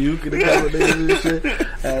had to Hayukin a couple niggas and shit.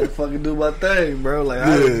 I had to fucking do my thing, bro. Like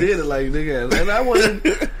I done did it, like nigga,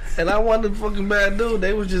 and I wasn't a fucking bad dude.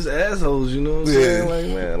 They was just assholes, you know what I'm saying? Like,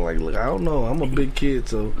 man, like, look, I don't know. I'm a big kid,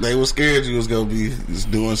 so they was scared you was gonna be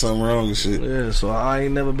just doing something wrong and shit. Yeah, so I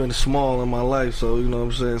ain't never been small in my life, so you know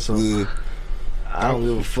what I'm saying. So I don't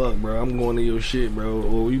give a fuck, bro. I'm going to your shit, bro.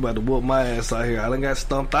 Or you about to whoop my ass out here. I done got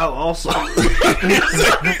stumped out, also.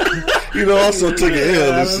 You know, also took an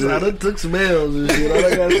L and shit. I done took some L's and shit. I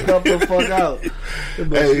done got stumped the fuck out.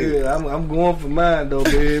 But hey, I'm going for mine though,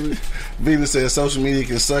 baby. Venus says social media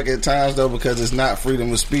can suck at times though because it's not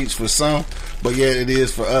freedom of speech for some, but yet it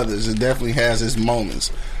is for others. It definitely has its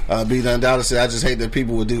moments. B. Undoubted said, I just hate that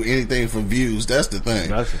people would do anything for views. That's the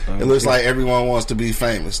thing. It looks like everyone wants to be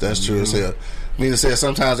famous. That's true as hell. Mina said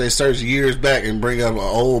sometimes they search years back and bring up an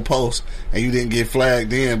old post and you didn't get flagged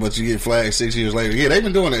then, but you get flagged 6 years later. Yeah, they've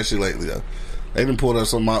been doing that shit lately though. They done pulled up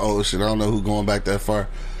some of my old shit. I don't know who going back that far.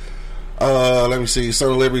 Let me see.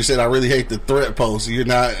 Son of Liberty said, I really hate the threat post. You're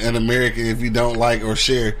not an American if you don't like or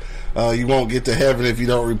share. You won't get to heaven if you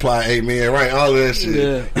don't reply amen. Right, all of that shit.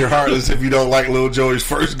 Yeah. You're heartless if you don't like Lil Joey's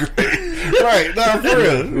first grade. Right, nah, for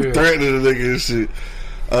real. Yeah. Threatening the nigga and shit.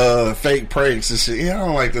 Fake pranks and shit. Yeah, I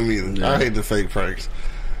don't like them either. Yeah. I hate the fake pranks.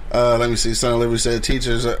 Let me see. Son of Liberty said,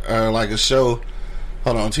 teachers are like a show.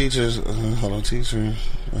 Hold on, teachers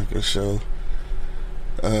like a show.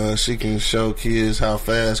 She can show kids how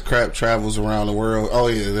fast crap travels around the world. Oh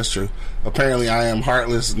yeah, that's true. Apparently I am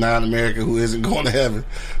heartless non-American who isn't going to heaven,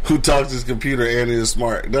 who talks to his computer and is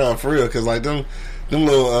smart. No, for real, because like them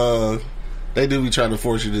little they do be trying to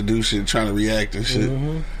force you to do shit, trying to react and shit.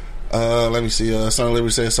 Let me see. Son of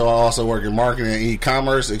Liberty says, so I also work in marketing and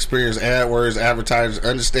e-commerce, experience AdWords, advertisers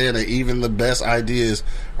understand that even the best ideas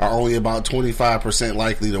are only about 25%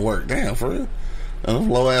 likely to work. Damn, for real?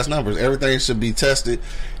 Low ass numbers. Everything should be tested.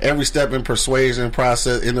 Every step in persuasion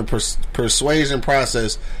process persuasion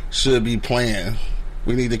process should be planned.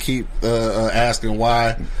 We need to keep asking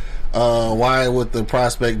why. Why would the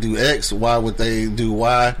prospect do X? Why would they do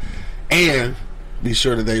Y? And be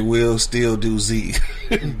sure that they will still do Z.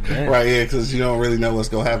 Right, yeah, because you don't really know what's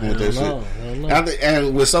gonna happen with that shit.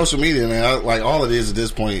 And with social media, man, like all it is at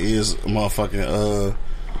this point is motherfucking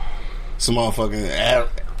some motherfucking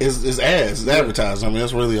is ads, it's advertising. I mean,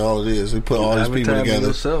 that's really all it is. We put all these people together.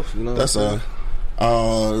 Yourself, you know, that's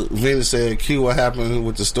Venus said, Q, what happened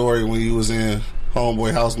with the story when you was in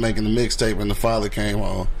homeboy house making the mixtape and the father came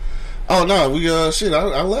home? Oh no, we shit.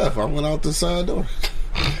 I left. I went out the side door.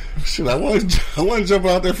 Shit, I wasn't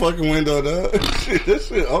jumping out that fucking window, dog. Shit, that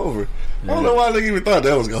shit over. Yeah. I don't know why they even thought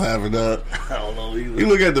that was gonna happen, dog. I don't know either. You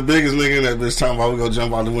look at the biggest nigga in that bitch talking about we gonna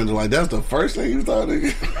jump out the window, like that's the first thing you thought,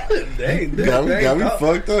 nigga. they got me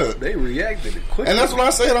fucked up. They reacted quick. And that's what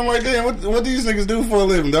I said. I'm like, damn, what these niggas do for a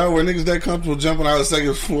living, dog? Where niggas that comfortable jumping out the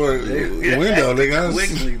second floor window, nigga?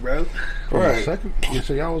 Quickly, bro. Right. You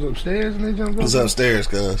say y'all was upstairs and they jumped out? Was upstairs,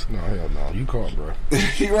 cuz. No, hell no. You caught, bro.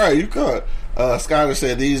 You right, you caught. Skyler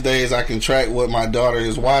said, these days I can track what my daughter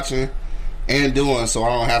is watching and doing, so I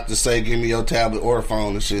don't have to say, give me your tablet or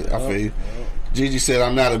phone and shit. I feel you. Gigi said,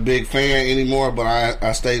 I'm not a big fan anymore, but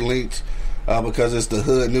I stay linked because it's the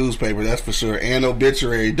hood newspaper, that's for sure. And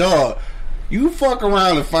obituary. Dog, you fuck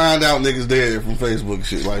around and find out niggas dead from Facebook and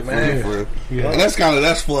shit. Like, for real. Yeah. And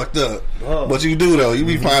that's fucked up. But you do, though. You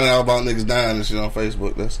be finding out about niggas dying and shit on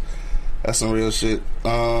Facebook. That's some real shit.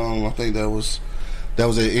 I think that was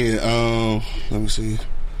it. Yeah. Let me see.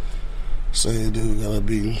 Say, dude, gotta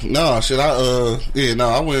be. No, shit. I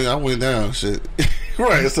went down. Shit.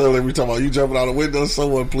 Right. So let me talk about you jumping out a window.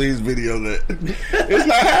 Someone please video that. It's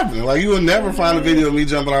not happening. Like you will never find a video of me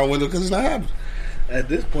jumping out a window because it's not happening. At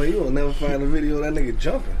this point, you will never find a video of that nigga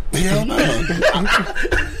jumping. Hell no.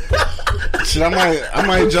 Shit, I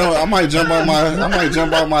might jump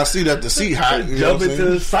out my seat at the seat hot. Jump into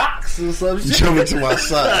the socks or some shit. Jump into my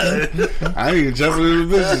socks. I ain't even jumping into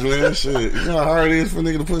the bitches, man. Shit. You know how hard it is for a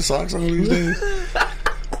nigga to put socks on these days? That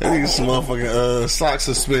nigga some motherfucking sock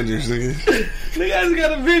suspenders, nigga. Nigga, I just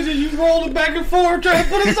got a vision. You rolling back and forth trying to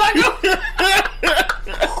put a sock on.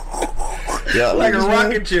 Y'all like a niggas, rocket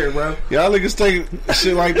man, chair, bro. y'all niggas take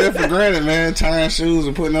shit like that for granted, man. Tying shoes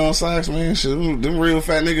and putting on socks, man. Shit, them real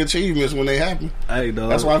fat nigga achievements when they happen. Hey, dog.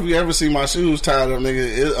 That's why if you ever see my shoes tied up,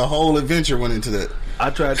 nigga, a whole adventure went into that. I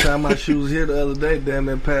tried to tie my shoes here the other day, damn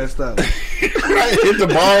it, passed out. Right, hit the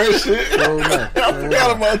bar and shit. I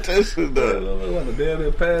forgot about that shit, though. Damn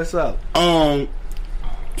it, pass out.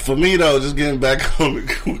 For me though, just getting back on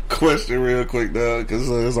the question real quick, though, because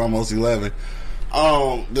it's almost 11.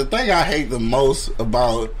 The thing I hate the most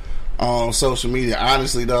about social media,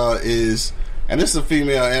 honestly, dog, is, and this is a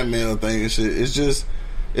female and male thing and shit. It's just,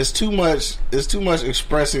 it's too much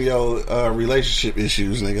expressing your relationship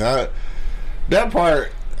issues, nigga. That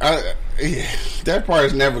part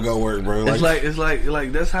is never gonna work, bro. It's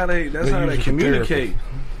like that's how they communicate.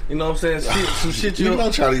 You know what I'm saying? Some shit you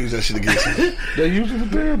don't try to use that shit against you. They use it for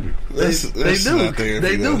therapy.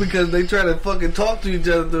 They do because they try to fucking talk to each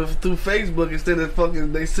other through Facebook instead of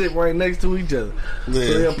fucking they sit right next to each other. Yeah.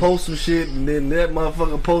 So they'll post some shit and then that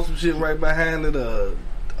motherfucker post some shit right behind it.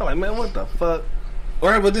 I'm like, man, what the fuck?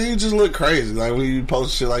 Right, but then you just look crazy. Like when you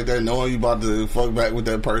post shit like that, knowing you about to fuck back with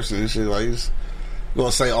that person and shit. Like, you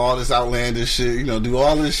gonna say all this outlandish shit, you know, do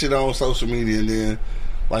all this shit on social media, and then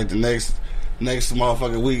like the next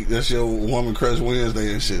motherfucking week, that's your woman crush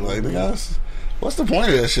Wednesday and shit. Like, nigga, what's the point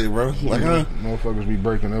of that shit, bro? Like, motherfuckers be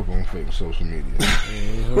breaking up on fake social media.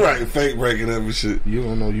 Right, fake breaking up and shit. You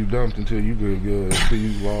don't know you dumped until you good until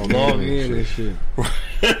you log in and shit.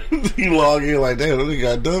 You log in like, damn, they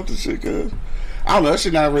got dumped and shit, cuz. I don't know, that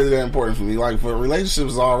shit not really that important for me. Like, for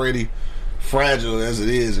relationships already fragile as it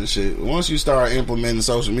is and shit. Once you start implementing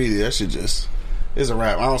social media, that shit just is a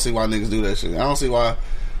wrap. I don't see why niggas do that shit. I don't see why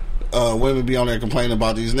women be on there complaining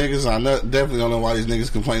about these niggas. Definitely don't know why these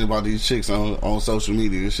niggas complain about these chicks on social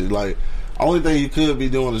media and shit. Like, only thing you could be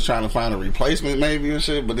doing is trying to find a replacement maybe and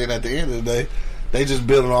shit, but then at the end of the day, they just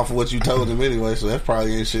building off of what you told them anyway, so that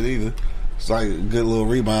probably ain't shit either. It's like a good little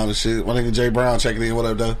rebound and shit. My nigga Jay Brown checking in, what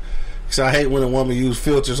up, though? So I hate when a woman use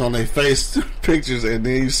filters on their face pictures, and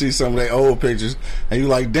then you see some of their old pictures, and you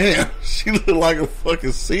like, damn, she look like a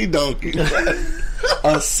fucking sea donkey.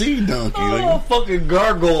 A sea donkey. Oh, fucking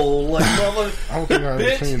gargoyle. Like, I don't think I've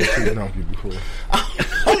ever seen a sea donkey before.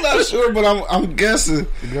 I'm not sure, but I'm guessing.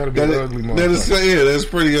 You gotta be an ugly motherfucker. That's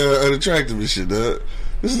pretty unattractive and shit, dog.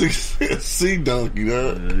 This is a sea donkey,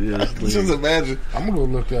 dog. Yeah, just imagine. I'm gonna go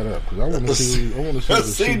look that up because I want to see. A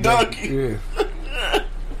sea donkey. Yeah.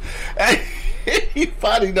 Hey, you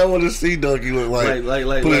probably know what a sea donkey look like.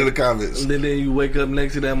 Put it in the comments. And then you wake up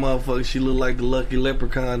next to that motherfucker. She look like the lucky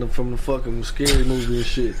leprechaun from the fucking scary movie and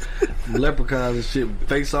shit. Leprechauns and shit,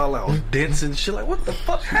 face all out, dents and shit. Like, what the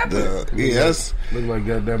fuck happened? Yes. Look like,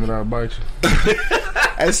 goddamn it, I'll bite you.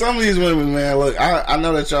 Hey, some of these women, man. Look, I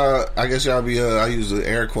know that y'all. I guess y'all be. I use the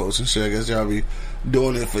air quotes and shit. I guess y'all be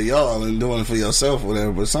doing it for y'all and doing it for yourself or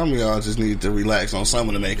whatever. But some of y'all just need to relax on some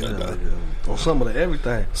of the makeup, though. On some of the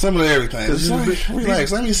everything. Some of the everything.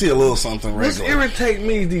 Relax. Let me see a little something regular. What's irritate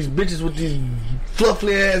me, these bitches with these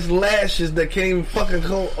fluffy ass lashes that can't even fucking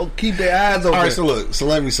keep their eyes open. Alright, so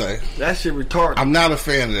let me say. That shit retarded. I'm not a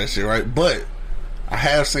fan of that shit, right? But I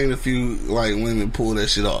have seen a few like women pull that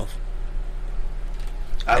shit off.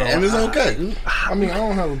 And it's okay. I mean, I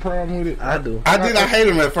don't have a problem with it. I do. I hate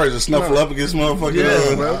them at first. To snuffle up against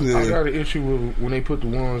motherfuckers. Yeah. I got an issue with when they put the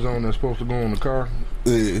ones on that's supposed to go on the car.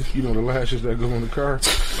 Yeah. You know, the lashes that go on the car.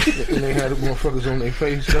 And they had the motherfuckers on their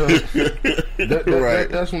face.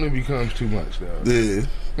 That's when it becomes too much, dog. Yeah.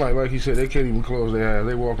 Like you said, they can't even close their eyes.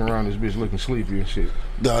 They walking around this bitch looking sleepy and shit.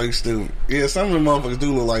 Dog, you stupid. Yeah, some of them motherfuckers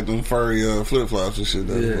do look like them furry flip flops and shit,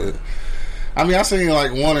 though. Yeah. But I mean, I seen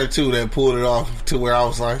like one or two that pulled it off to where I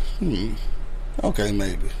was like, okay,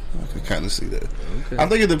 maybe. I can kind of see that. Okay. I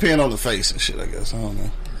think it depends on the face and shit, I guess. I don't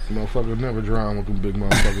know. Motherfuckers never drown with them big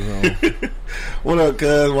motherfuckers on. What up,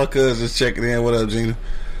 cuz? My cuz just checking in. What up, Gina?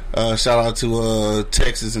 Shout out to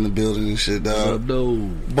Texas in the building and shit, dog.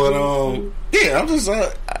 But yeah, I'm just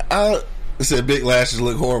I said big lashes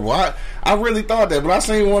look horrible. I really thought that, but I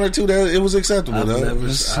seen one or two that it was acceptable. I've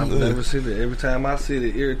never seen it. Every time I see it,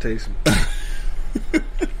 it irritates me.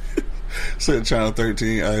 Said Channel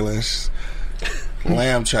 13 eyelashes.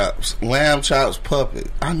 Lamb chops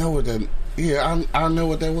puppet. I know what that. Yeah, I know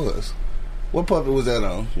what that was. What puppet was that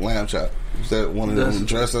on? Lamb chop. Was that one of them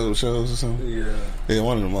dress up shows or something? Yeah,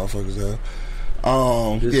 one of them motherfuckers.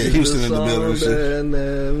 Yeah, Houston in the building.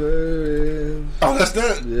 Oh, that's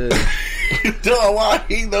that. Yeah. Dog, why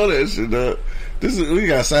he know that shit, dog? We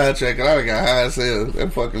got sidetracked and I got high as hell.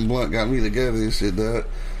 That fucking blunt got me together and shit, dog.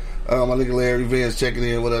 My nigga Larry Vince checking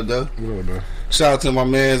in. What up, dog? What up, dog? Shout out to my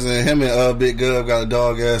mans and him and Big Gov got a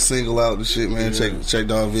dog ass single out and shit, man. Yeah. Check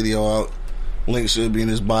dog video out. Link should be in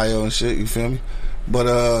his bio and shit. You feel me? But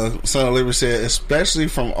Son of Liberty said, especially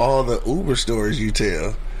from all the Uber stories you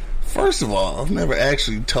tell. First of all, I've never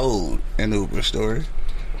actually told an Uber story.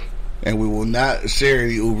 And we will not share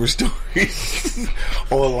any Uber stories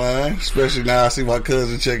online. Especially now I see my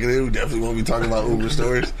cousin checking in. We definitely won't be talking about Uber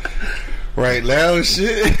stories right now and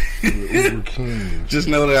shit. Uber King. Just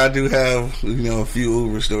know that I do have, a few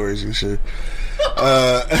Uber stories and shit.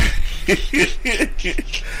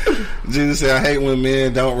 Jesus said, I hate when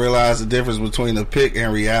men don't realize the difference between a pic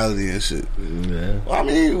and reality and shit. Yeah. All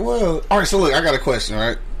right, so look, I got a question, all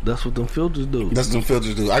right? That's what them filters do. That's what them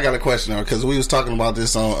filters do. I got a question, because we was talking about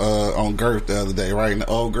this on Girth the other day, right? And the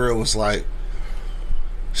old girl was like,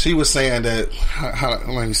 she was saying that,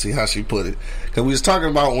 let me see how she put it. Because we was talking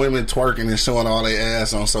about women twerking and showing all their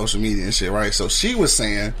ass on social media and shit, right? So she was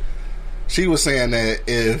saying that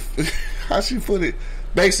if, how she put it,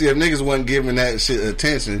 basically if niggas wasn't giving that shit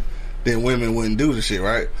attention, then women wouldn't do the shit,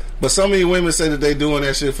 right? But so many women say that they doing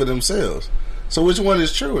that shit for themselves. So which one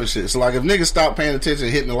is true and shit? So like if niggas stop paying attention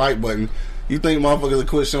and hitting the like button, you think motherfuckers will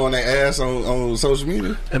quit showing their ass on social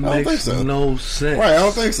media? It makes no sense. Right, I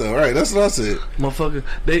don't think so. Right, that's what I said. Motherfucker,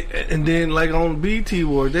 and then like on BT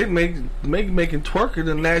Wars, they making twerking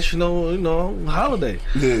the national, holiday.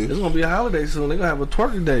 Yeah. It's gonna be a holiday soon. They're gonna have a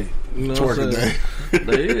twerking day. Twerking day.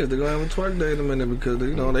 They're gonna have a twerk day in a minute because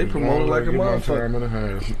they promote it like a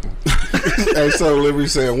motherfucker. Hey, so Liberty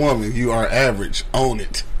said, woman, you are average. Own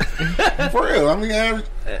it. For real, average.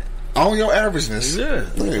 Own your averageness. Yeah,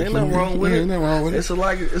 ain't nothing wrong with it. Ain't nothing wrong with it. It's a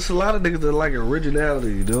lot of niggas that like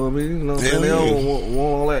originality. You know what I mean? You know what I'm saying? They don't want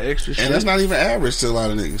all that extra shit. And that's not even average to a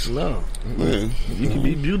lot of niggas. No, yeah. You can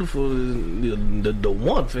be beautiful. The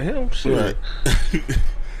one for him. Shit. Right.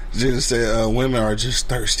 Jesus said, women are just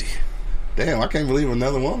thirsty. Damn, I can't believe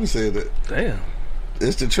another woman said that. Damn.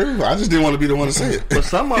 It's the truth. I just didn't want to be the one to say it. But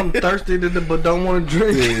some of them thirsty but don't want to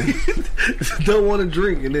drink. Yeah. Don't want to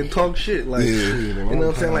drink and then talk shit. Like, you know what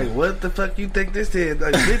I'm saying? Like, what the fuck you think this is?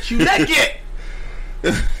 Like, bitch, you naked.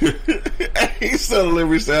 He so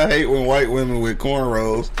Liberty said, I hate when white women with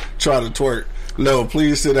cornrows try to twerk. No,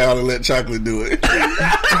 please sit down and let chocolate do it.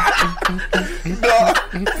 No.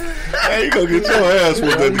 Hey, you gonna get your ass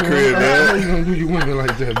whooped at the crib, man. How you gonna do your women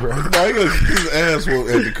like that, bro? No, you gonna get his ass whooped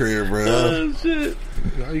at the crib, bro. Oh, shit.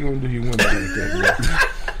 How you gonna do your women like that,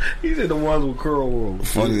 bro? He said the ones with curl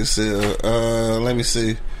rolls. Funny as hell. Let me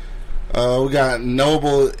see. We got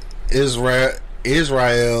Noble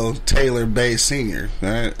Israel Taylor Bay Sr.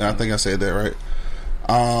 Right? I think I said that right.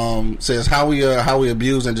 Says how we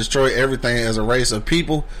abuse and destroy everything as a race of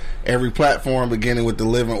people, every platform beginning with the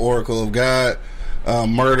living oracle of God,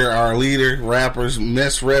 murder our leader, rappers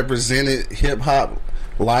misrepresented hip-hop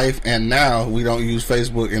life, and now we don't use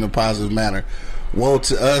Facebook in a positive manner. Woe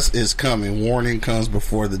to us is coming, warning comes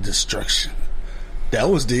before the destruction. That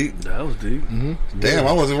was deep. Mm-hmm. Damn,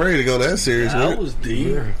 I wasn't ready to go that serious. That was deep.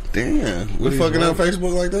 Yeah. Damn, we fucking up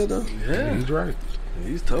Facebook like that though. Yeah, he's right.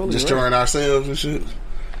 He's totally destroying ourselves and shit.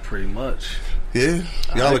 Pretty much. Yeah,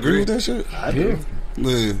 y'all agree with that shit? I do.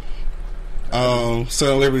 Yeah. Son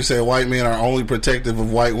of Liberty said white men are only protective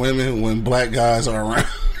of white women when black guys are around.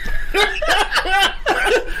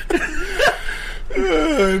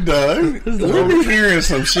 Dog, we be hearing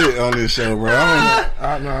some shit on this show, bro.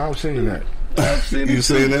 I was saying that. You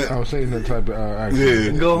seen that? I was saying that type of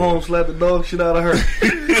accent. Yeah. Go home, slap the dog shit out of her.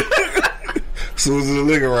 Susan the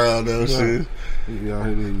lick around though, shit.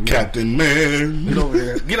 Yeah. Captain Man.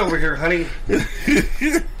 Get over here, honey.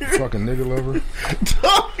 Fucking nigga lover.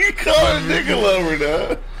 Don't you call it nigga lover,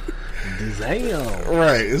 dog? Damn.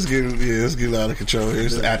 Right, it's getting out of control here.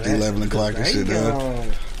 It's after 11 o'clock and shit, dog.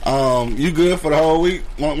 You good for the whole week,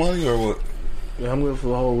 Money, or what? Yeah, I'm good for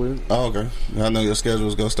the whole week. Oh, okay. I know your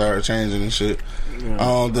schedule's gonna start changing and shit.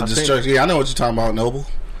 Yeah. The destruction. Yeah, I know what you're talking about, Noble.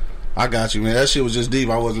 I got you, man. That shit was just deep.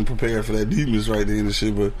 I wasn't prepared for that deepness right there and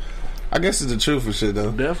shit, but I guess it's the truth and shit,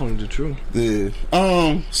 though. Definitely the truth. Yeah.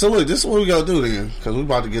 So look, this is what we gotta do then, because we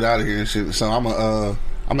about to get out of here and shit. So I'm gonna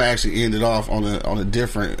actually end it off on a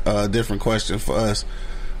different question for us.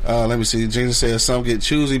 Let me see. Gina says some get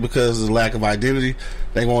choosy because of the lack of identity.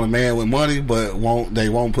 They want a man with money, but they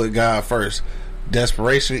won't put God first.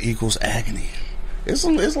 Desperation equals agony. It's a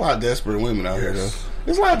lot of desperate women out here, though.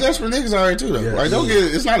 There's a lot of desperate niggas out here too, though. Yes. Like, don't get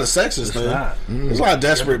it. It's not a sexist thing. There's a lot of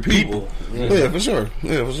desperate people. Yeah, for sure.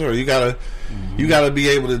 Yeah, for sure. You gotta be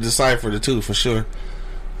able to decipher the two, for sure.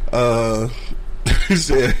 He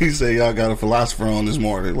said y'all got a philosopher on this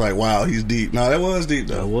morning. Like, wow, he's deep. No, that was deep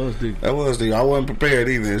though. That was deep. I wasn't prepared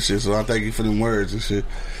either and shit, so I thank you for them words and shit.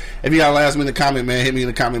 If you got a last minute comment, man, hit me in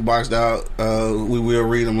the comment box, dog. We will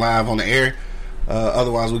read them live on the air.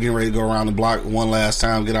 Otherwise, we're getting ready to go around the block one last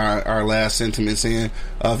time, get our last sentiments in.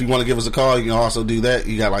 If you want to give us a call, you can also do that.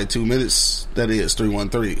 You got like 2 minutes. That is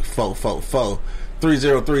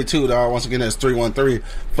 313-444-3032, dog. Once again, that's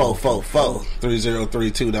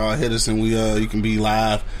 313-444-3032, dog. Hit us and you can be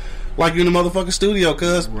live like you're in the motherfucking studio,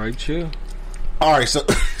 cuz. Right, chill. All right, so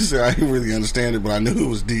I didn't really understand it, but I knew it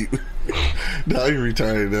was deep. No, you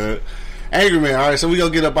retarded, dog. Angry Man. All right, so we gonna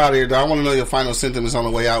get up out of here, dog. I want to know your final sentiments on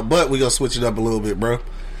the way out, but we gonna switch it up a little bit, bro.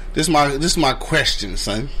 This is my question,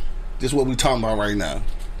 son. This is what we talking about right now.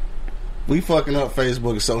 We fucking up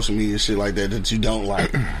Facebook and social media shit like that you don't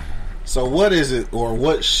like. So what is it, or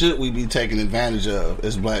what should we be taking advantage of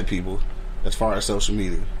as black people, as far as social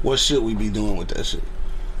media? What should we be doing with that shit?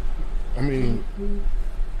 I mean,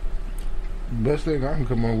 best thing I can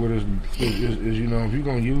come up with is you know, if you're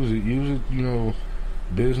gonna use it, you know,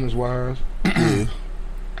 business wise. Yeah.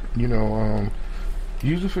 You know,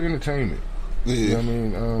 use it for entertainment. Yeah. You know what I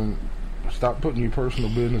mean? Stop putting your personal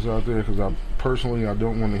business out there, because I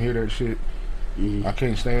don't want to hear that shit. I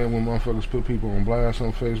can't stand when motherfuckers put people on blast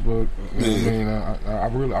on Facebook. You know what I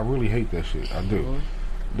mean? I really hate that shit. I do.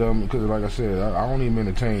 Because like I said, I don't even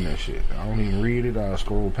entertain that shit. I don't even read it. I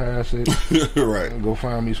scroll past it. Right. Go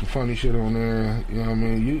find me some funny shit on there. You know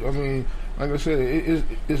what I mean? Like I said,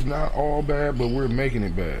 it's not all bad, but we're making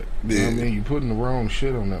it bad. You know what I mean? You putting the wrong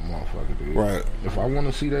shit on that motherfucker, dude. Right. If I want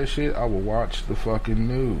to see that shit, I will watch the fucking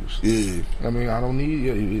news. Yeah. I mean, I don't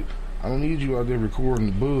need you out there recording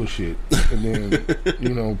the bullshit and then,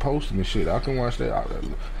 you know, posting the shit. I can watch that.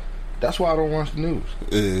 That's why I don't watch the news.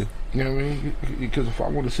 Yeah. You know what I mean? Because if I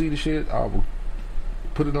want to see the shit, I will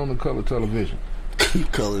put it on the color television.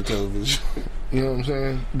 Color television. You know what I'm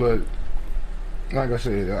saying? But like I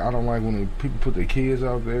said, I don't like when people put their kids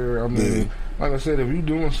out there. I mean, like I said, if you're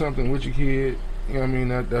doing something with your kid, you know what I mean,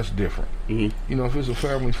 that's different. You know, if it's a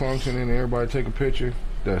family function and everybody take a picture,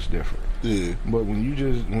 that's different. Yeah. But when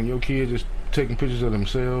your kid just taking pictures of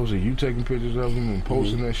themselves and you taking pictures of them and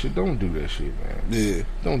posting that shit, don't do that shit, man. Yeah.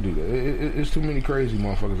 Don't do that. It's too many crazy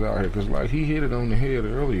motherfuckers out here. Because like he hit it on the head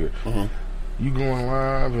earlier. You going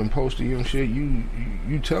live and posting your shit, you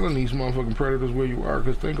telling these motherfucking predators where you are.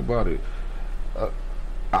 Because think about it.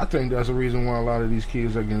 I think that's the reason why a lot of these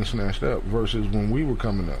kids are getting snatched up versus when we were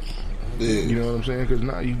coming up. Yeah. You know what I'm saying? Because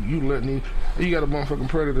now you letting you got a motherfucking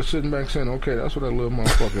predator sitting back saying, okay, that's what that little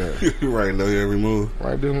motherfucker has. Right, know every move.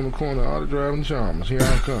 Right there in the corner, all the driving charmers. Here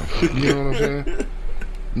I come. You know what I'm saying?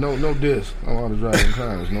 No diss on all the driving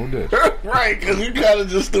charmers. No diss. Right, because you kind of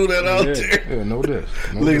just threw that out there. Yeah, no diss.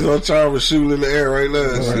 Niggas on charmers shooting in the air right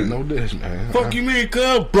now. Right, no diss, man. Fuck you mean,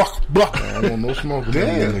 cuz? Block. I don't want no smoke with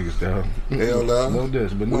them niggas, though. Hell no. No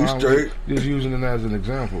diss. But We straight. Just using it as an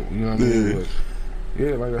example. You know what I mean? But,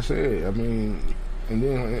 yeah, like I said, I mean, and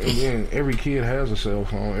then every kid has a cell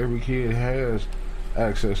phone. Every kid has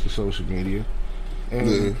access to social media.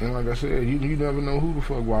 And like I said, you never know who the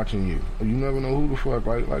fuck watching you. You never know who the fuck,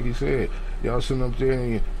 like he said, y'all sitting up there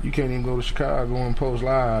and you can't even go to Chicago and post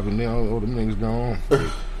live and then all them niggas gone.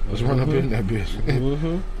 Let's run up in that bitch.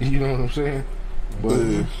 You know what I'm saying? But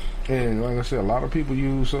and like I said, a lot of people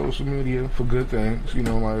use social media for good things. You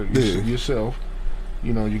know, like yourself.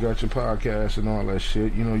 You know, you got your podcast and all that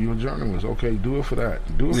shit. You know, you're a journalist. Okay, do it for that.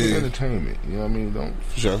 Do it for entertainment. You know what I mean? Don't.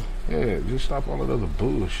 For sure. Yeah, just stop all that other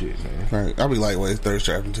bullshit, man. Right. I'll be lightweight thirst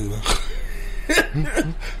trapping too, though.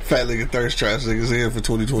 Fat nigga thirst traps niggas in for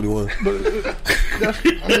 2021. But that's,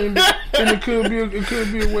 I mean, and it could be a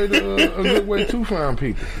way to a good way to find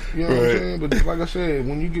people. You know what I'm saying? But like I said,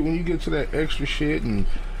 when you get to that extra shit and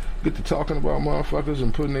get to talking about motherfuckers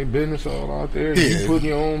and putting their business all out there, you putting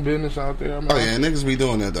your own business out there. I mean, niggas be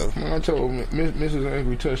doing that though. Man, I told Mrs.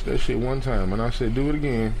 Angry touched that shit one time, and I said, do it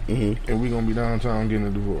again, and we gonna be downtown getting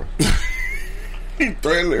a divorce. He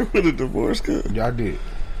threatened her with a divorce, cuz. Yeah, I did.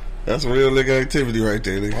 That's real nigga activity right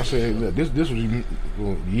there, nigga. I said, look, this was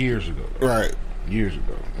years ago. Right. Years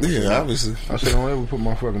ago. Yeah, obviously. I said, don't ever put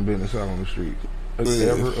my fucking business out on the street.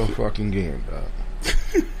 Ever a fucking again, dog.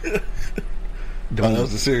 That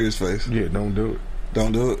was a serious face. Yeah, don't do it.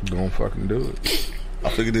 Don't do it. Don't fucking do it. I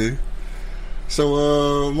figured it.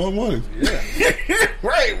 So, more money. Yeah.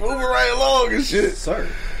 Right, moving right along and shit. Sir.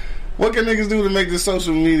 What can niggas do to make this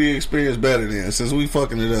social media experience better then? Since we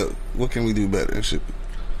fucking it up, what can we do better and shit?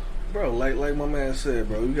 Bro, like my man said,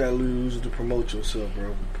 bro, you gotta use it to promote yourself,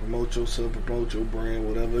 bro. Promote yourself, promote your brand,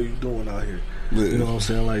 whatever you doing out here. Yeah. You know what I'm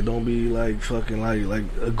saying? Like, don't be like fucking like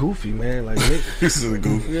a goofy, man. Like, This is a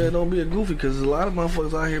goofy. yeah, don't be a goofy, because there's a lot of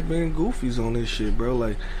motherfuckers out here being goofies on this shit, bro.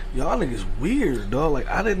 Like, y'all niggas weird, dog. Like,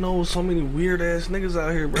 I didn't know so many weird ass niggas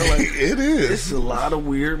out here, bro. Like, It is. it's a lot of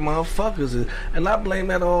weird motherfuckers, and I blame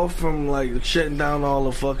that all from like shutting down all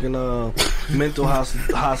the fucking mental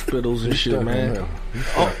hospitals and shit, Stuck on man. that.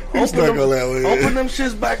 You stuck on that one, yeah. Open them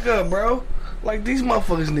shits back up, bro. Like, these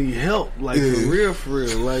motherfuckers need help. Like, for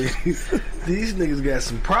real. Like, these niggas got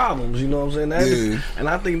some problems, you know what I'm saying? And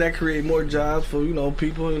I think that create more jobs for, you know,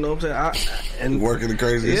 people, you know what I'm saying? And Working the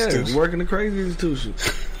crazy institution. working the crazy institution.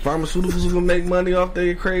 Pharmaceuticals gonna make money off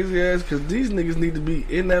their crazy ass, because these niggas need to be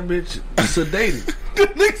in that bitch sedated.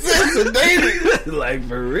 Sedated. Like,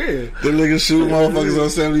 for real. The niggas shoot motherfuckers on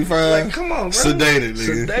 75. Like, come on, bro. Sedated,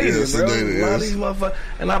 nigga. Sedated, bro. Sedated, A lot of yes. these motherfuckers,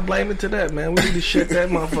 and I blame it to that, man. We need to shut that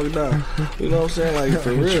motherfucker down. You know what I'm saying? Like,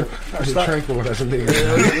 for real. Stop. Tranquilize a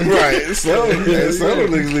nigga. Right. Some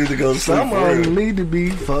niggas need to go sleep Some for of real. them need to be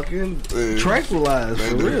fucking tranquilized,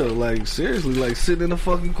 for real. Like, seriously, like, sitting in the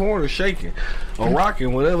fucking corner shaking or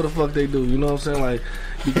rocking, whatever the fuck they do. You know what I'm saying? Like,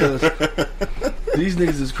 because these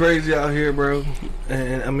niggas is crazy out here, bro.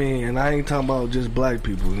 And I mean, and I ain't talking about just black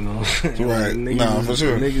people, you know what I'm saying? Right. Like, niggas Nah, is, for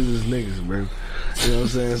sure. Niggas is niggas, bro. You know what I'm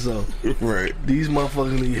saying? So, Right. these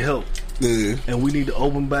motherfuckers need help. Yeah. And we need to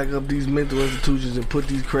open back up these mental institutions and put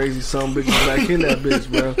these crazy son bitches back in that bitch,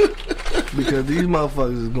 bro. Because these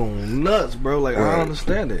motherfuckers is going nuts, bro. Like, I Right. don't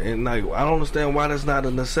understand it. And, like, I don't understand why that's not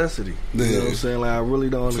a necessity. You Yeah. know what I'm saying? Like, I really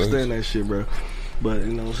don't understand that shit, bro. But,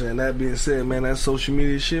 you know what I'm saying? That being said, man, that social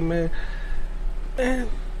media shit, man,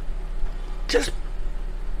 just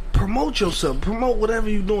promote yourself. Promote whatever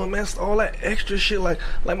you doing, man. All that extra shit. Like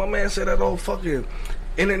my man said, that old fucking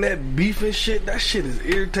internet beef and shit. That shit is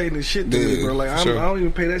irritating as shit to me, bro. Like, I don't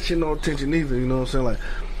even pay that shit no attention either. You know what I'm saying? Like,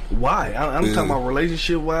 why? I'm talking about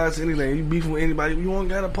relationship wise, anything. You beefing with anybody, you don't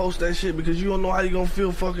gotta post that shit, because you don't know how you gonna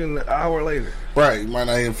feel fucking an hour later. Right. You might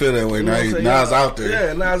not even feel that way. You know what I'm saying? Now it's out there.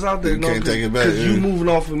 Yeah, now it's out there. You can't take it back. Because you moving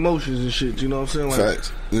off emotions and shit. You know what I'm saying? Like,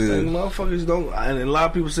 Facts. Yeah. like, motherfuckers don't. And a lot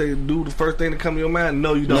of people say, do the first thing that come to your mind.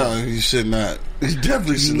 No, you don't. No, you should not. You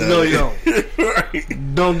definitely should not. No, you don't.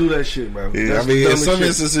 Right. Don't do that shit, bro. Yeah, That's I mean, the in dumbest some shit.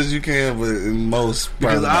 instances you can, but in most,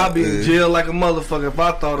 Because probably I'll not. be in Yeah. jail like a motherfucker if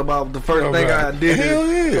I thought about the first thing I did. Hell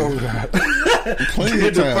yeah. Oh, God. Plenty Did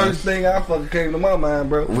of the times. first thing I fucking came to my mind,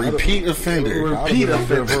 bro. Repeat offender. Repeat I'd have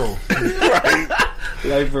been on offender. Death Row.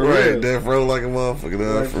 Like, for Right, real. death row like a motherfucker.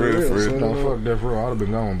 Nah, Like, for for real, real, for real. son. No, fuck Death Row. I'd have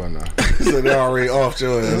been gone by now. So they already off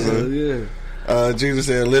your ass. Huh? Yeah. Jesus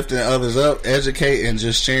said, lifting others up, educate, and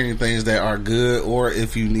just sharing things that are good, or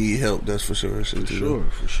if you need help, that's for sure.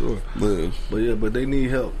 For sure. But they need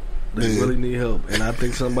help. They Yeah. really need help. And I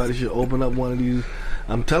think somebody should open up one of these.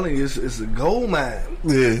 I'm telling you, it's a gold mine.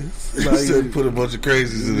 Yeah. Like, Said put a bunch of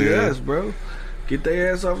crazies in there. Yes, bro. Get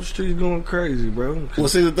their ass off the streets going crazy, bro. Well,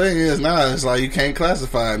 see, the thing is now, it's like you can't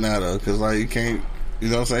classify it now, though, because, like, you can't, you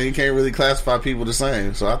know what I'm saying? You can't really classify people the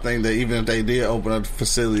same. So I think that even if they did open up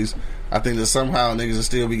facilities, I think that somehow niggas will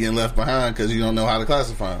still be getting left behind because you don't know how to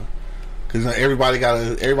classify them. Because everybody got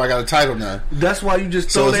a title now. That's why you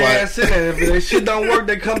just So throw it's their like- ass in there. If that shit don't work,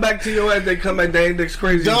 they come back to your ass. They come back, they ain't as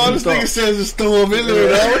crazy. Dog, as this you nigga thought. says just throw them in there.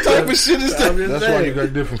 Dog. What type of shit is I'm that? just That's why saying. you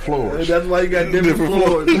got different floors. That's why you got different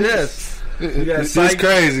floors. Yes. You got This psych.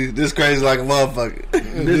 crazy. This crazy like a motherfucker.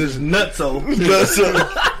 This is nutso. That's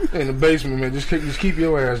a, In the basement, man. Just keep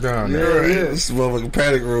your ass down there. Yeah. This motherfucking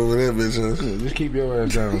panic room in that bitch. Huh? Yeah, just keep your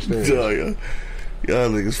ass downstairs. Dog, y'all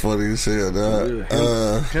niggas funny as hell,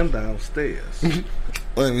 dog. Him downstairs.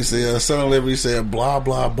 Let me see. Son of Liberty said, blah,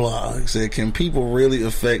 blah, blah. He said, can people really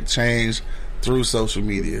affect change through social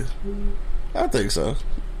media? I think so.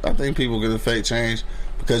 I think people can affect change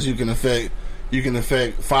because you can affect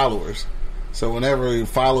followers. So whenever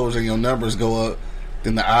followers and your numbers go up,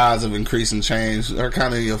 then the odds of increasing change are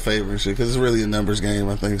kind of in your favor and shit, because it's really a numbers game,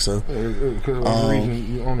 I think so. Because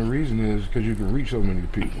the only reason is because you can reach so many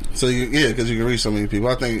people. So because you can reach so many people.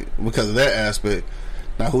 I think because of that aspect.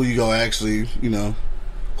 Now, who you actually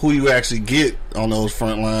get on those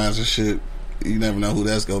front lines and shit, you never know who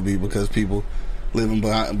that's gonna be, because people living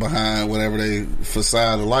behind whatever they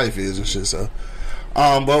facade of life is and shit. So,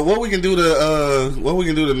 but what we can do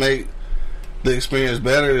to make the experience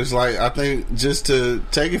better is, like, I think just to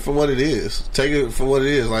take it for what it is. Take it for what it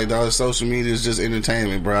is. Like, dog, social media is just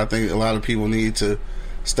entertainment, bro. I think a lot of people need to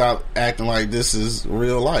stop acting like this is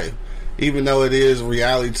real life. Even though it is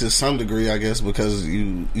reality to some degree, I guess, because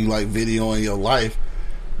you like videoing your life.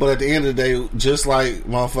 But at the end of the day, just like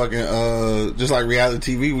motherfucking, just like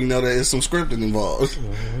reality TV, we know that there's some scripting involved.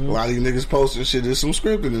 Mm-hmm. A lot of you niggas posting shit, there's some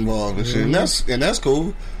scripting involved and shit, and that's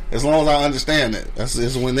cool as long as I understand that. That's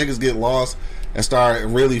when niggas get lost and start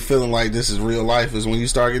really feeling like this is real life is when you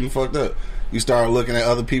start getting fucked up. You start looking at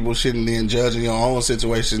other people's shit and then judging your own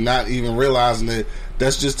situation, not even realizing that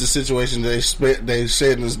that's just the situation they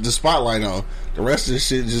shedding the spotlight on. The rest of this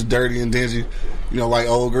shit just dirty and dingy. You know, like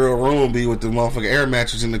old girl room be with the motherfucking air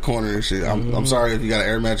mattress in the corner and shit. I'm sorry if you got an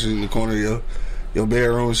air mattress in the corner of your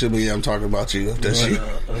bedroom and shit, but yeah, I'm talking about you. That shit.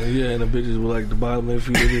 Yeah, and the bitches were like the bottom of their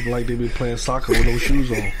feet. They didn't like they be playing soccer with no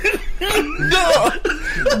shoes on. No,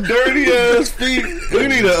 dirty ass feet. You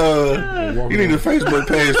need a Facebook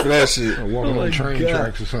page for that shit. Walking on train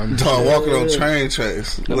tracks or something. Dog, walking on train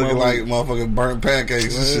tracks, looking like motherfucking burnt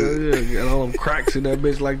pancakes and shit. Yeah, got all them cracks in that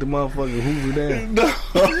bitch like the motherfucking Hoover Dam. No.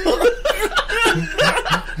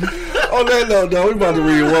 On that note, though, we about to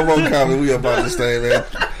read one more comment. We about to stay, man.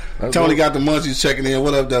 Tony got the munchies checking in.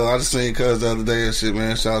 What up, though? I just seen Cuz the other day and shit,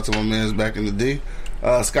 man. Shout out to my mans back in the D.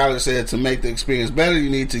 Skylar said to make the experience better, you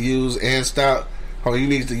need to use it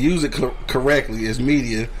correctly as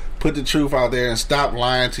media. Put the truth out there and stop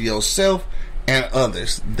lying to yourself and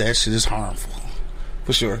others. That shit is harmful.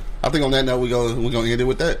 For sure. I think on that note, we're gonna end it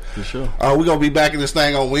with that. For sure. We're gonna be back in this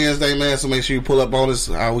thing on Wednesday, man. So make sure you pull up on us.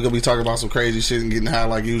 We're gonna be talking about some crazy shit and getting high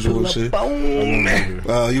like usual and shit.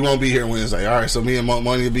 You won't be here Wednesday. All right. So me and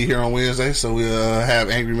Money will be here on Wednesday. So we'll have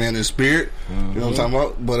Angry Man in Spirit. You know what I'm talking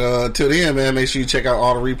about? But till then, man, make sure you check out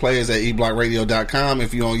all the replays at eblockradio.com.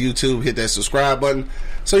 If you're on YouTube, hit that subscribe button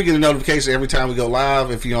so you get a notification every time we go live.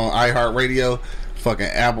 If you're on iHeartRadio, fucking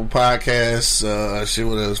Apple Podcasts, shit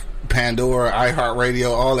with us. Pandora,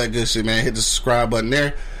 iHeartRadio, all that good shit, man. Hit the subscribe button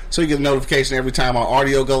there so you get a notification every time our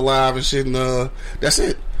audio go live and shit. And that's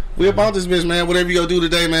it. We about this bitch, man. Whatever you go do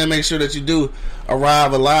today, man, make sure that you do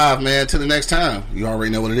arrive alive, man. Till the next time. You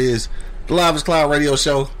already know what it is. The Live is Cloud radio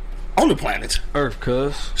show on the planet Earth,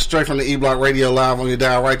 cuz. straight from the E-Block Radio live on your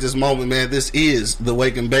dial right this moment, man. This is the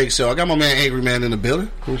Wake and Bake Show. I got my man Angry Man in the building.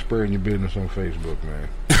 Quit spreading your business on Facebook, man.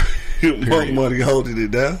 Money holding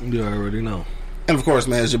it down. You already know. And of course,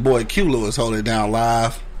 man, it's your boy Q Lewis holding it down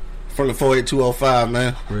live from the 48205,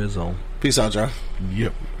 man. Red Zone. Peace out, y'all.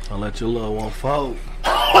 Yep. I'll let your loved one fall.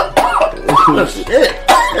 Shit. Yeah.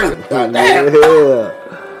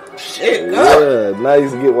 Shit, Yeah, now you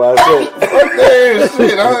can get what I said. Fuck that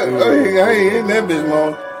shit. I ain't in that bitch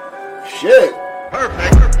long. Shit.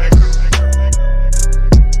 Perfect.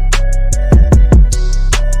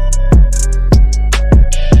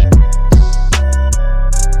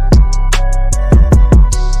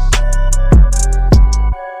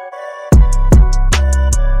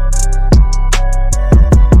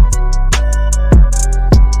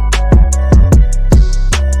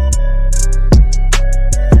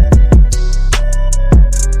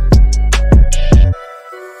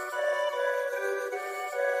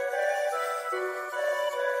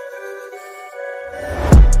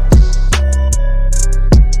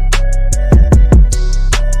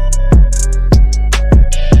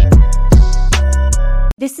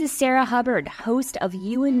 This is Sarah Hubbard, host of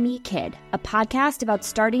You and Me Kid, a podcast about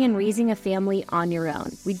starting and raising a family on your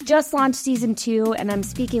own. We just launched season 2, and I'm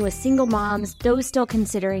speaking with single moms, those still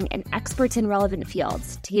considering, and experts in relevant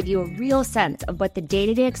fields to give you a real sense of what the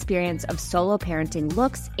day-to-day experience of solo parenting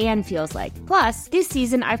looks and feels like. Plus, this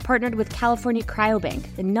season, I've partnered with California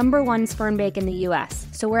Cryobank, the #1 sperm bank in the U.S.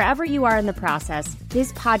 So wherever you are in the process,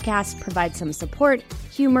 this podcast provides some support,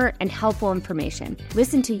 humor, and helpful information.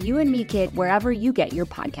 Listen to You and Me Kid wherever you get your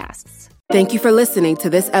podcasts. Thank you for listening to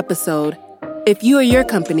this episode. If you or your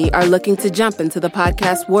company are looking to jump into the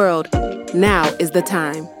podcast world, now is the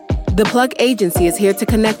time. The Plug Agency is here to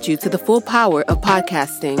connect you to the full power of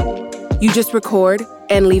podcasting. You just record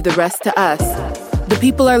and leave the rest to us. The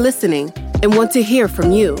people are listening and want to hear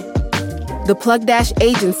from you.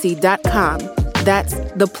 theplug-agency.com. That's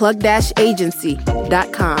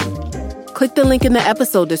theplug-agency.com. Click the link in the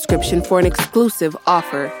episode description for an exclusive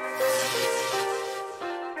offer.